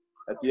Trump.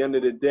 At the end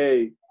of the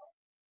day,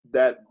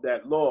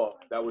 that law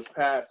that was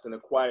passed in a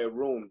quiet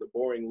room, the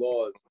boring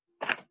laws,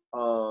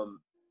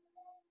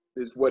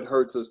 is what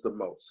hurts us the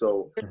most.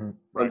 So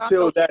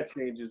until that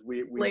changes,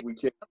 we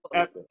can't.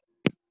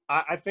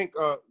 I think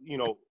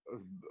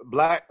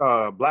black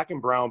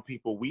and brown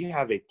people, we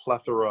have a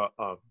plethora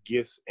of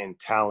gifts and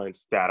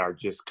talents that are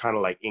just kind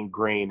of like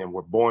ingrained and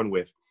we're born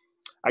with.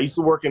 I used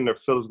to work in the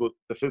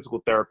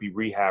physical therapy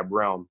rehab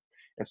realm,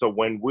 and so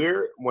when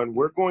we're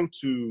going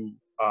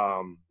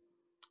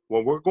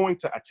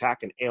to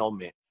attack an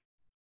ailment,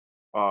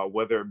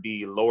 whether it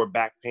be lower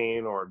back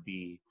pain or it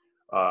be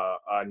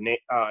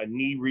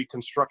knee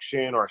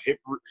reconstruction or hip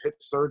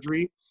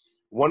surgery,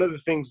 one of the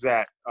things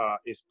that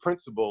is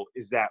principle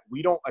is that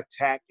we don't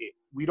attack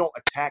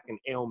an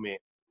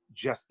ailment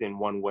just in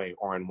one way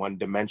or in one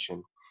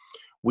dimension.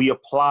 We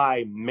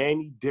apply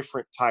many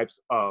different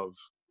types of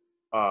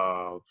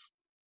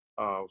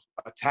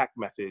attack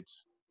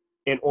methods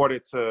in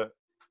order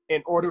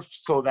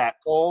so that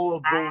all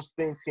of those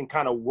things can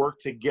kind of work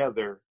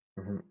together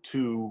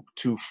to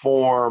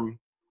form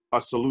a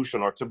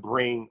solution or to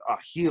bring a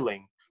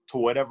healing to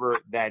whatever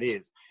that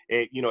is.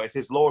 If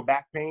it's lower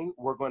back pain,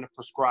 we're going to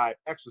prescribe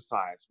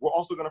exercise. We're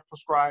also going to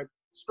prescribe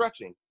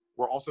stretching.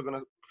 We're also going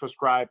to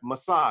prescribe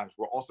massage.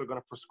 We're also going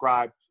to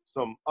prescribe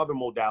some other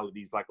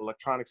modalities like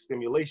electronic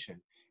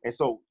stimulation. And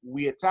so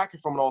we attack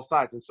it from all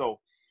sides. And so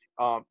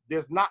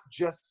there's not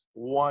just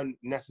one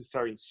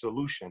necessary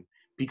solution,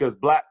 because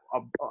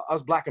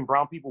us black and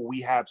brown people,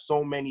 we have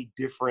so many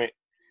different,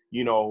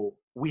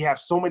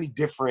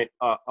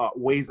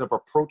 ways of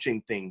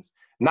approaching things.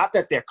 Not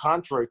that they're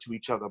contrary to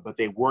each other, but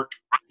they work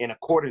in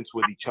accordance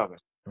with each other.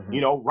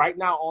 Right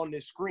now on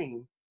this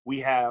screen, we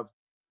have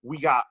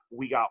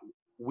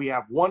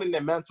one in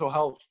the mental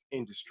health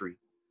industry.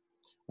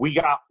 We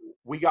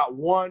got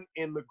one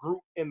in the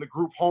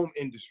group home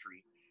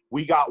industry.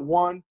 We got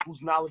one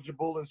who's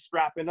knowledgeable and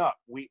strapping up.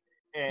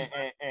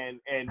 And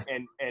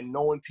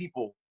knowing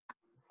people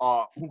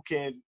who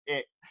can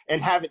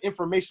and having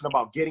information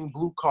about getting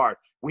blue card.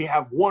 We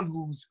have one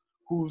who's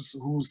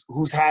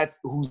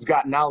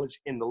got knowledge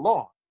in the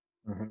law.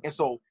 Mm-hmm. And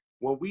so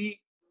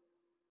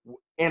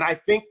and I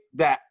think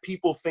that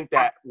people think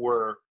that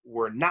we're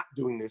not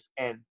doing this,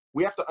 and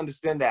we have to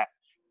understand that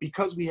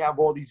because we have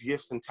all these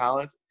gifts and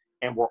talents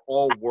and we're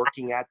all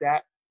working at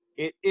that,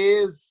 it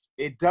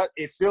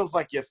feels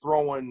like you're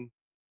throwing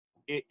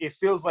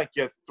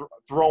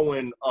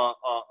throwing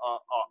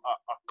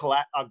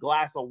a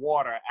glass of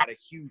water at a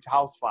huge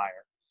house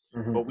fire.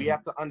 Mm-hmm. But we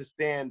have to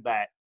understand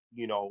that,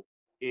 you know,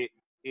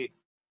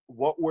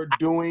 what we're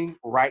doing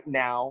right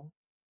now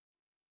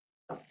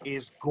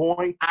is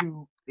going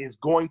to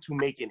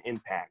make an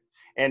impact.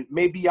 And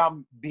maybe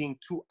I'm being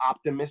too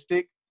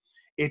optimistic.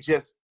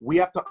 We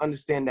have to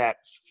understand that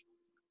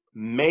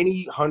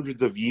many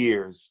hundreds of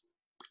years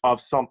of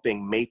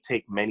something may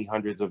take many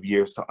hundreds of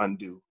years to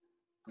undo.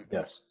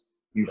 Yes.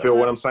 You feel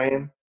what I'm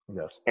saying?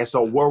 Yes. And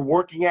so we're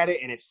working at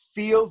it, and it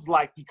feels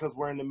like, because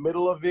we're in the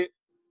middle of it,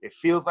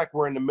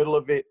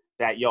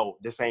 that, yo,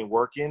 this ain't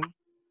working.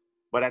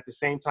 But at the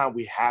same time,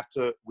 we have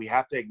to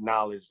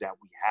acknowledge that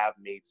we have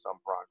made some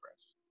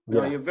progress.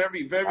 No, you're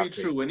very, very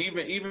true. And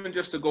even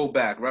just to go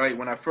back, right?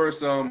 When I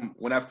first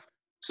when I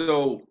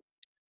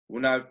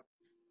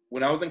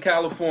was in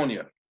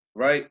California,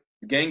 right?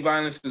 Gang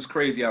violence is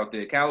crazy out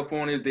there.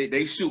 Californians,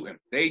 they shooting.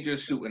 They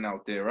just shooting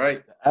out there,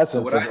 right?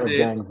 So what I did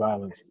gang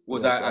violence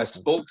was I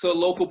spoke to a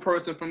local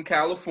person from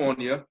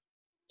California.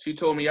 She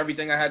told me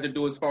everything I had to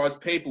do as far as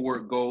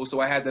paperwork goes. So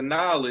I had the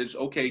knowledge,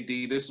 okay,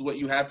 D, this is what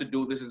you have to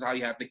do. This is how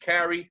you have to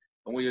carry.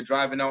 And when you're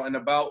driving out and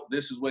about,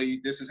 this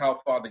is how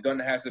far the gun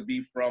has to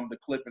be from the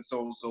clip, and so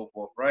on and so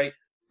forth, right?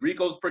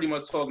 Rico's pretty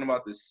much talking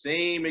about the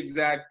same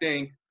exact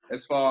thing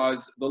as far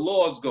as the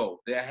laws go.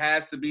 There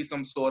has to be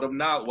some sort of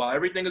knowledge. While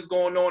everything is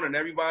going on and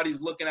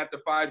everybody's looking at the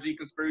 5G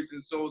conspiracy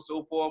and so on and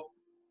so forth,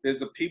 there's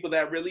the people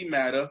that really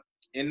matter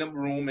in the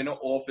room, in the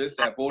office,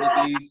 that voted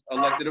these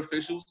elected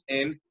officials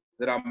in,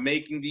 that are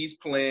making these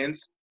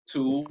plans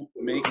to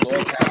make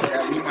laws happen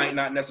that we might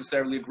not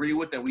necessarily agree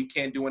with, that we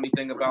can't do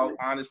anything about,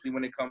 honestly,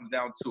 when it comes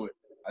down to it.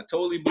 I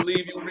totally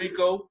believe you,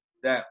 Rico,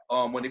 that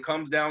when it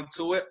comes down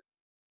to it,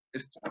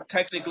 it's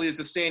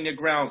the stand your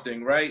ground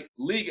thing, right?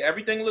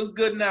 Everything looks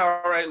good now,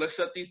 all right? Let's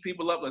shut these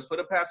people up. Let's put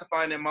a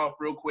pacifier in their mouth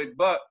real quick.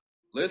 But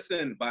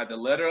listen, by the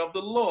letter of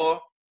the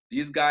law,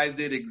 these guys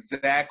did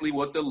exactly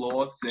what the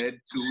law said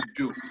to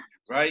do,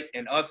 right?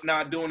 And us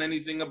not doing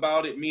anything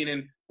about it,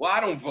 meaning, well, I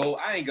don't vote.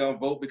 I ain't gonna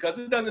vote because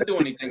it doesn't do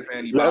anything for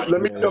anybody.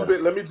 Let me jump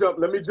in. Let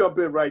me jump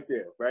in right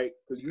there, right?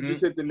 Because you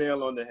just hit the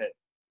nail on the head.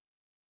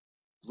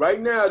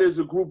 Right now, there's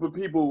a group of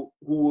people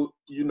who,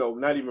 you know,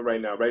 not even right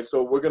now, right?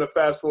 So we're gonna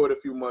fast forward a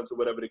few months or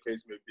whatever the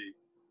case may be,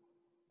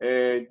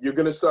 and you're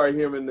gonna start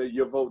hearing that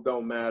your vote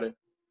don't matter.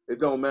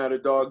 It don't matter,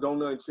 dog. Don't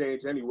nothing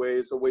change anyway.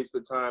 It's a waste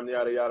of time.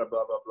 Yada yada,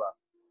 blah blah blah.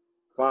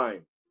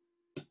 Fine.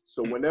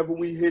 So whenever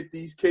we hit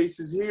these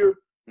cases here,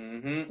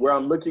 where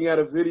I'm looking at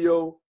a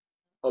video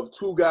of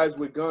two guys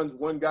with guns,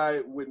 one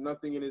guy with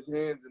nothing in his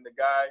hands, and the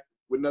guy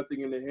with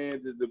nothing in his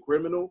hands is a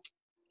criminal,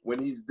 when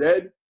he's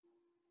dead,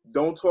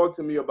 don't talk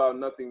to me about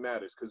nothing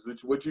matters, because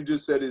what you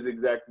just said is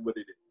exactly what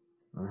it is.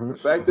 The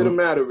fact of the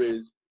matter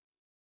is,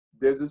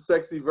 there's a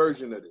sexy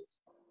version of this,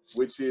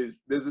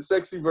 there's a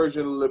sexy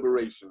version of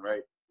liberation,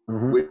 right?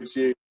 Which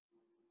is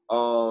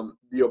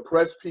the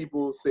oppressed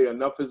people say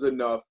enough is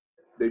enough.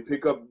 They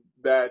pick up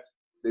bats,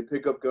 they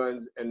pick up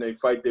guns, and they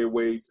fight their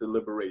way to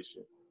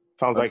liberation.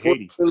 Sounds like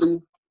Haiti.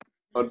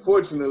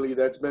 Unfortunately,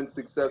 that's been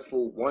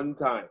successful one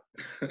time.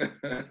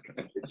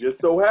 It just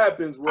so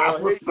happens we're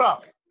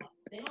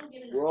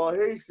all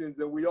Haitians,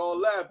 and we all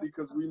laugh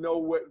because we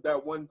know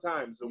that one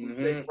time. So we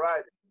take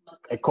pride.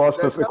 It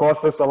cost us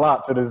a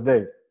lot to this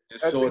day.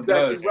 That's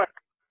exactly right.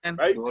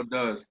 Right? Sure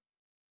does.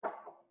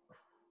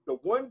 The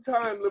one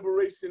time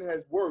liberation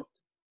has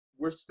worked,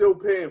 we're still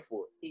paying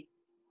for it.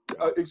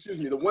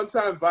 The one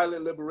time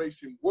violent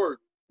liberation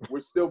worked,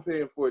 we're still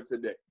paying for it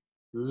today.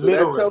 So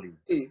that tells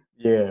me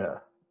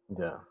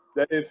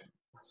that if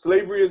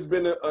slavery has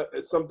been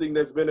something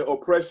that's been an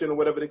oppression or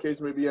whatever the case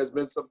may be, has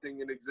been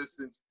something in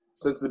existence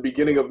since the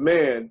beginning of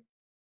man,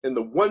 and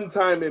the one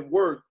time it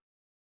worked,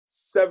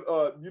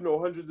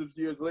 hundreds of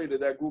years later,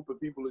 that group of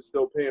people is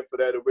still paying for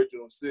that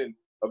original sin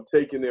of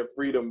taking their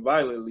freedom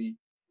violently.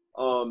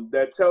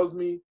 That tells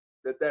me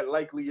that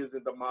likely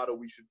isn't the model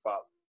we should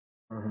follow.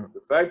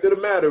 The fact of the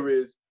matter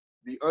is,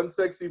 the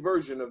unsexy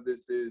version of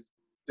this is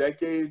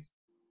decades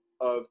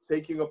of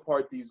taking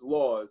apart these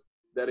laws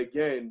that,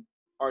 again,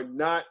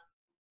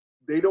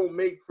 they don't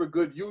make for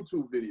good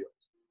YouTube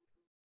videos.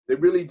 They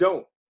really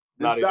don't.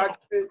 This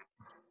document,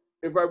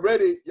 if I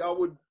read it, y'all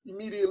would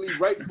immediately,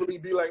 rightfully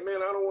be like, man,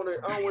 I don't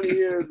want to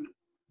hear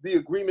the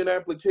agreement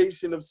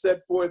application of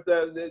set forth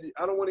that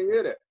I don't want to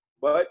hear that.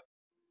 But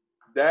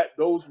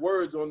those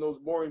words on those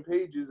boring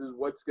pages is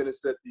what's going to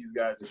set these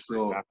guys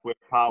free. Quick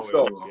power.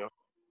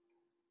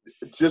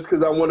 just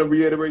because I want to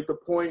reiterate the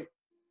point,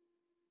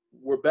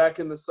 we're back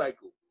in the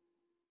cycle.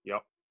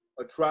 Yep.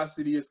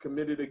 Atrocity is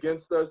committed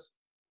against us.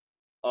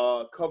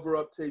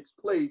 Cover-up takes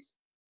place.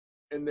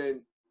 And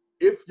then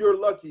if you're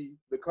lucky,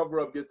 the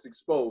cover-up gets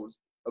exposed.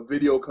 A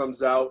video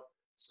comes out.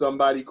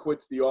 Somebody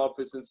quits the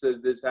office and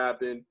says this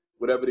happened,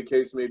 whatever the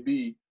case may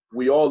be.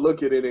 We all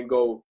look at it and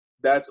go,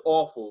 that's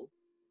awful.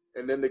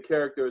 And then the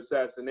character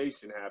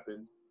assassination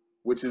happens,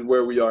 which is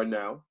where we are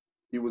now.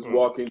 He was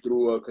walking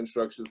through a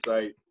construction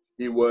site.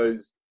 He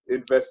was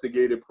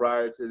investigated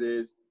prior to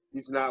this.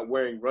 He's not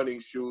wearing running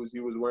shoes. He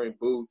was wearing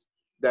boots.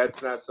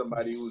 That's not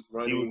somebody who's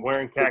running. He was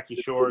wearing khaki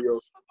shorts. Video.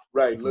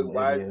 Right. Look,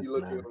 why is he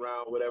looking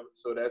around? Whatever.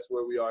 So that's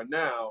where we are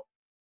now.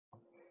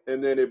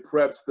 And then it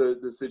preps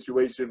the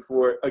situation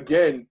for,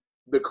 again,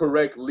 the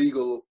correct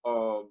legal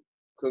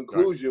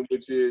conclusion,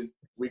 which is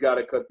we got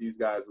to cut these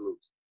guys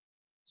loose.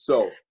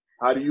 So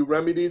how do you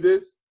remedy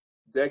this?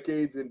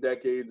 Decades and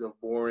decades of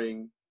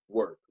boring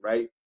work,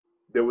 right?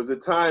 There was a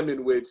time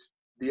in which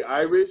the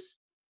Irish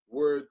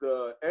were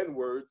the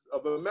N-words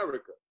of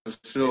America. For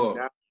sure.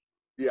 And now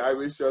the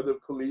Irish are the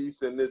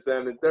police and this,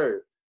 and the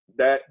third.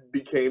 That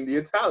became the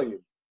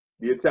Italians.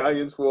 The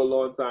Italians for a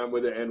long time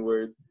were the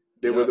N-words.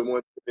 They were the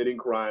ones committing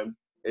crimes.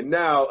 And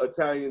now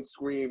Italians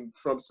scream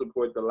Trump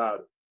support the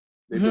loudest.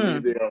 They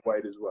believe they are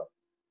white as well.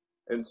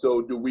 And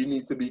so do we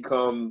need to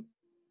become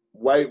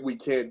white? We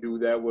can't do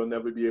that. We'll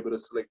never be able to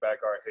slick back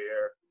our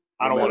hair.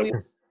 I don't want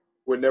to.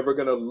 We're never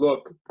going to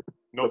look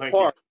the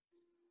part.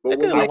 You. But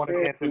what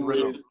we can do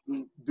is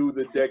do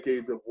the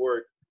decades of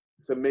work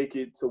to make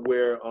it to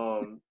where,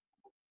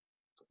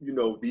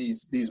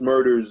 these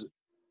murders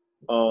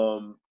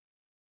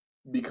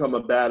become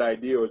a bad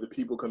idea, or the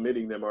people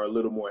committing them are a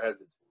little more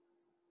hesitant.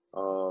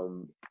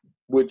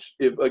 Which,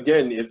 if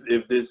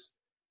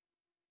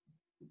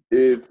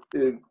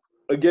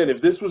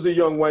this was a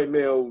young white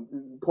male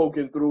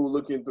poking through,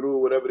 looking through,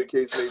 whatever the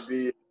case may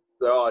be,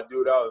 oh,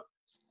 dude,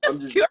 I'm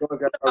just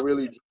drunk. I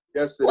really drunk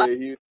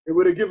yesterday. It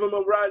would have given him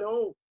a ride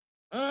home.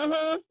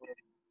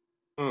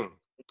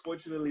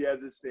 Unfortunately,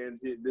 as it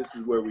stands here, this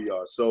is where we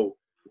are. So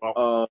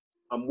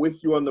I'm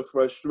with you on the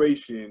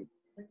frustration.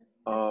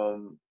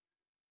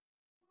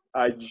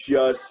 I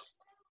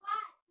just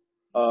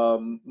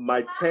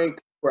my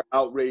tank for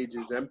outrage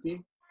is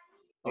empty.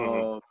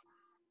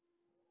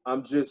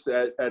 I'm just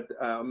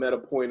I'm at a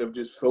point of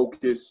just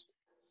focused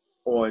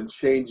on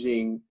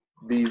changing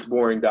these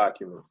boring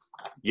documents.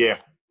 Yeah.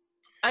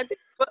 I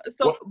think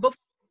so. Before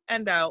we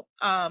end out,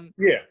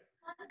 yeah,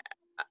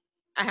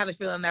 I have a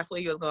feeling that's where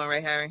you was going,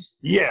 right, Harry?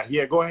 Yeah,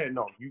 go ahead.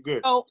 No, you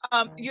good. So,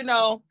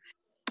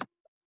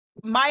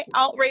 my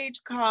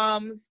outrage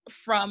comes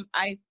from,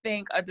 I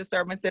think, a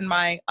disturbance in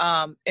my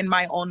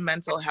own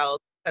mental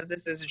health, because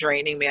this is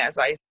draining me, as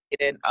I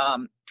stated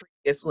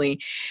previously,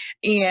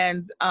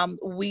 and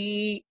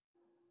we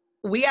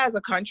as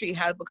a country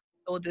have become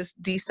so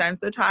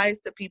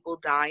desensitized to people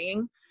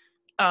dying.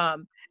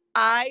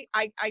 I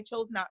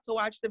chose not to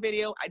watch the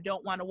video. I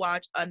don't want to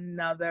watch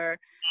another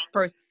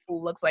person who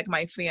looks like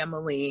my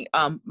family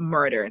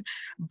murdered.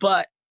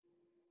 But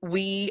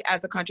we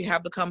as a country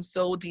have become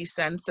so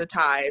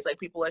desensitized. Like,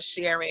 people are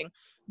sharing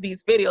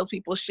these videos.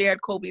 People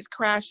shared Kobe's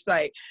crash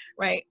site,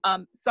 right?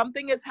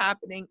 Something is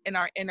happening in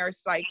our inner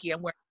psyche,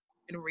 and we're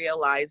not even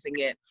realizing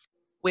it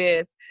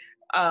with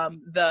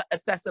the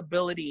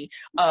accessibility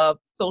of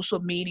social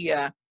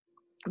media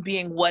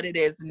being what it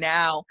is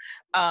now.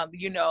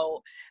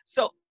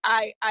 So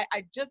I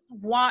just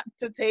want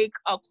to take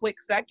a quick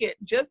second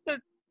just to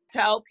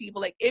tell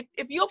people, like, if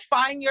you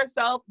find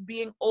yourself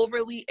being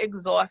overly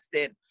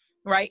exhausted,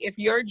 right? If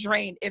you're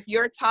drained, if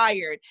you're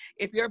tired,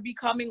 if you're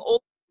becoming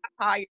overly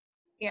tired,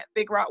 can't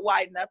figure out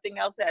why nothing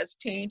else has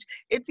changed,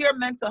 it's your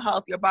mental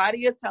health. Your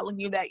body is telling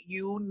you that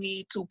you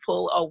need to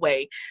pull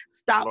away.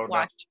 Stop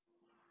watching.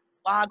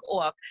 Log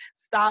off.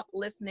 Stop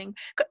listening.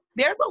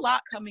 There's a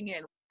lot coming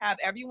in. We have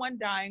everyone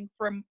dying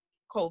from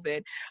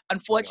COVID,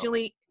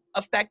 unfortunately,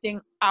 affecting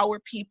our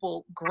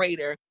people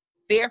greater.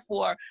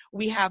 Therefore,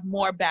 we have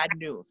more bad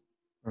news.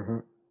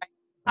 On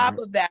top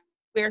of that,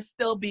 we're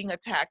still being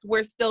attacked.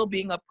 We're still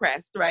being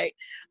oppressed, right?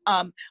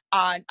 On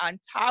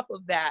top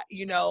of that,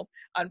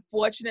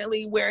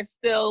 unfortunately, we're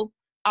still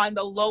on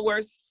the lower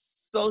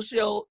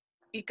social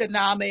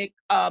economic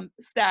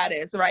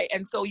status, right?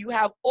 And so you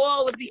have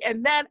all of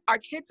and then our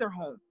kids are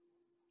home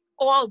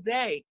all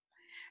day.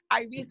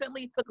 I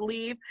recently took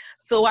leave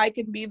so I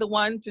can be the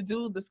one to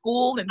do the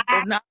school, and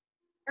so now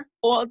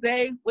all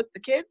day with the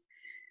kids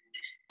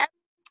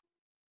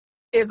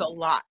is a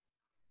lot.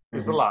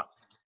 It's a lot.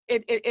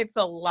 It's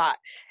a lot.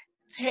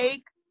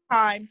 Take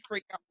time for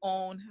your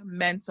own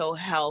mental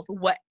health,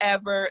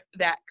 whatever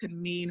that could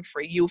mean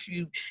for you. If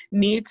you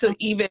need to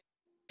even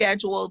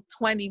schedule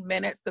 20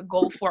 minutes to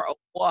go for a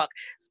walk,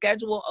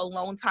 schedule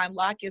alone time,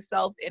 lock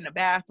yourself in the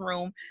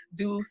bathroom,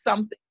 do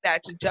something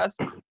that you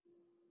just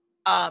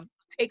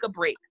take a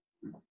break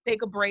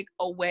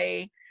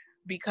away,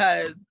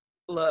 because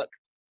look,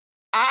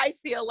 I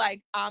feel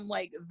like I'm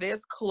like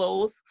this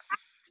close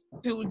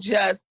to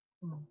just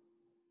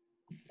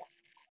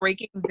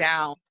breaking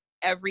down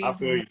every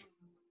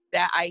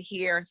that I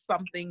hear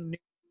something new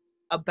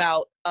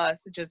about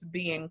us just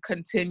being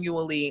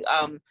continually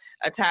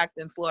attacked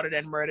and slaughtered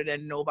and murdered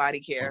and nobody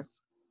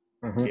cares.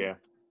 Mm-hmm. Yeah.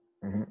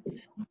 Mm-hmm.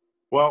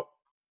 Well,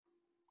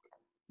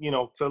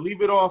 to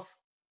leave it off,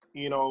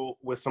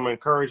 with some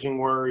encouraging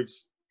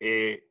words,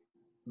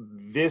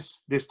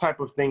 this type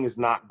of thing is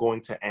not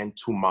going to end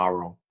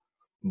tomorrow,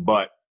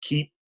 but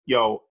keep,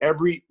 to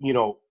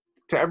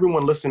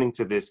everyone listening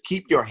to this,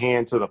 keep your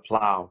hand to the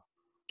plow,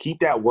 keep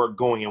that work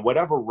going in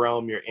whatever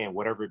realm you're in,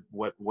 whether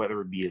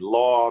it be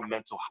law,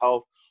 mental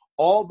health,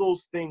 all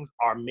those things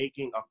are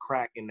making a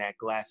crack in that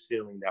glass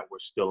ceiling that we're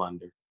still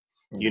under,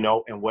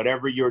 and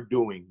whatever you're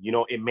doing,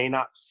 it may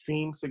not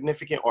seem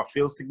significant or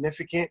feel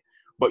significant,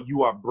 but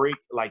you are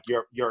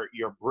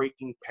you're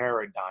breaking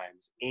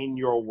paradigms in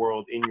your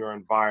world, in your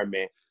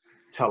environment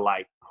to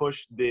like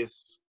push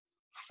this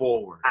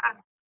forward.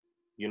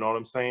 You know what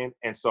I'm saying?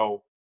 And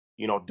so,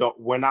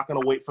 we're not going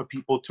to wait for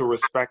people to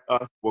respect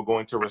us. We're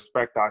going to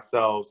respect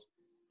ourselves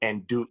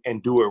and do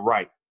it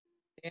right.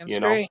 Damn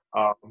straight.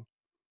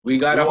 We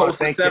got to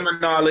host a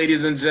seminar,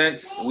 ladies and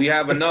gents. We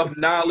have enough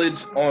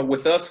knowledge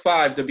with us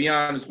five, to be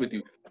honest with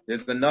you.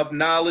 There's enough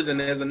knowledge and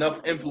there's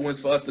enough influence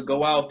for us to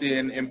go out there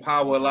and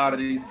empower a lot of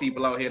these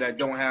people out here that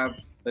don't have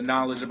the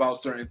knowledge about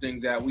certain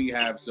things that we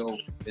have. So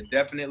it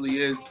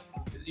definitely is,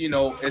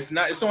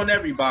 it's on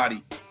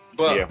everybody,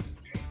 but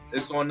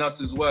it's on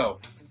us as well.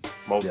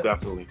 Most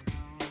definitely.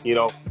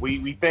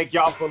 We thank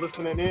y'all for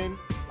listening in.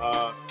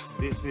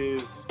 This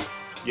is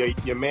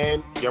your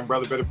man, Young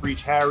Brother Better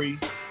Preach, Harry,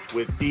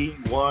 with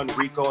D1,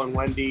 Rico, and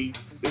Wendy.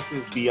 This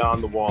is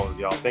Beyond the Walls,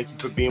 y'all. Thank you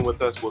for being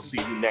with us. We'll see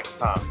you next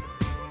time.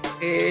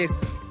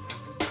 Peace.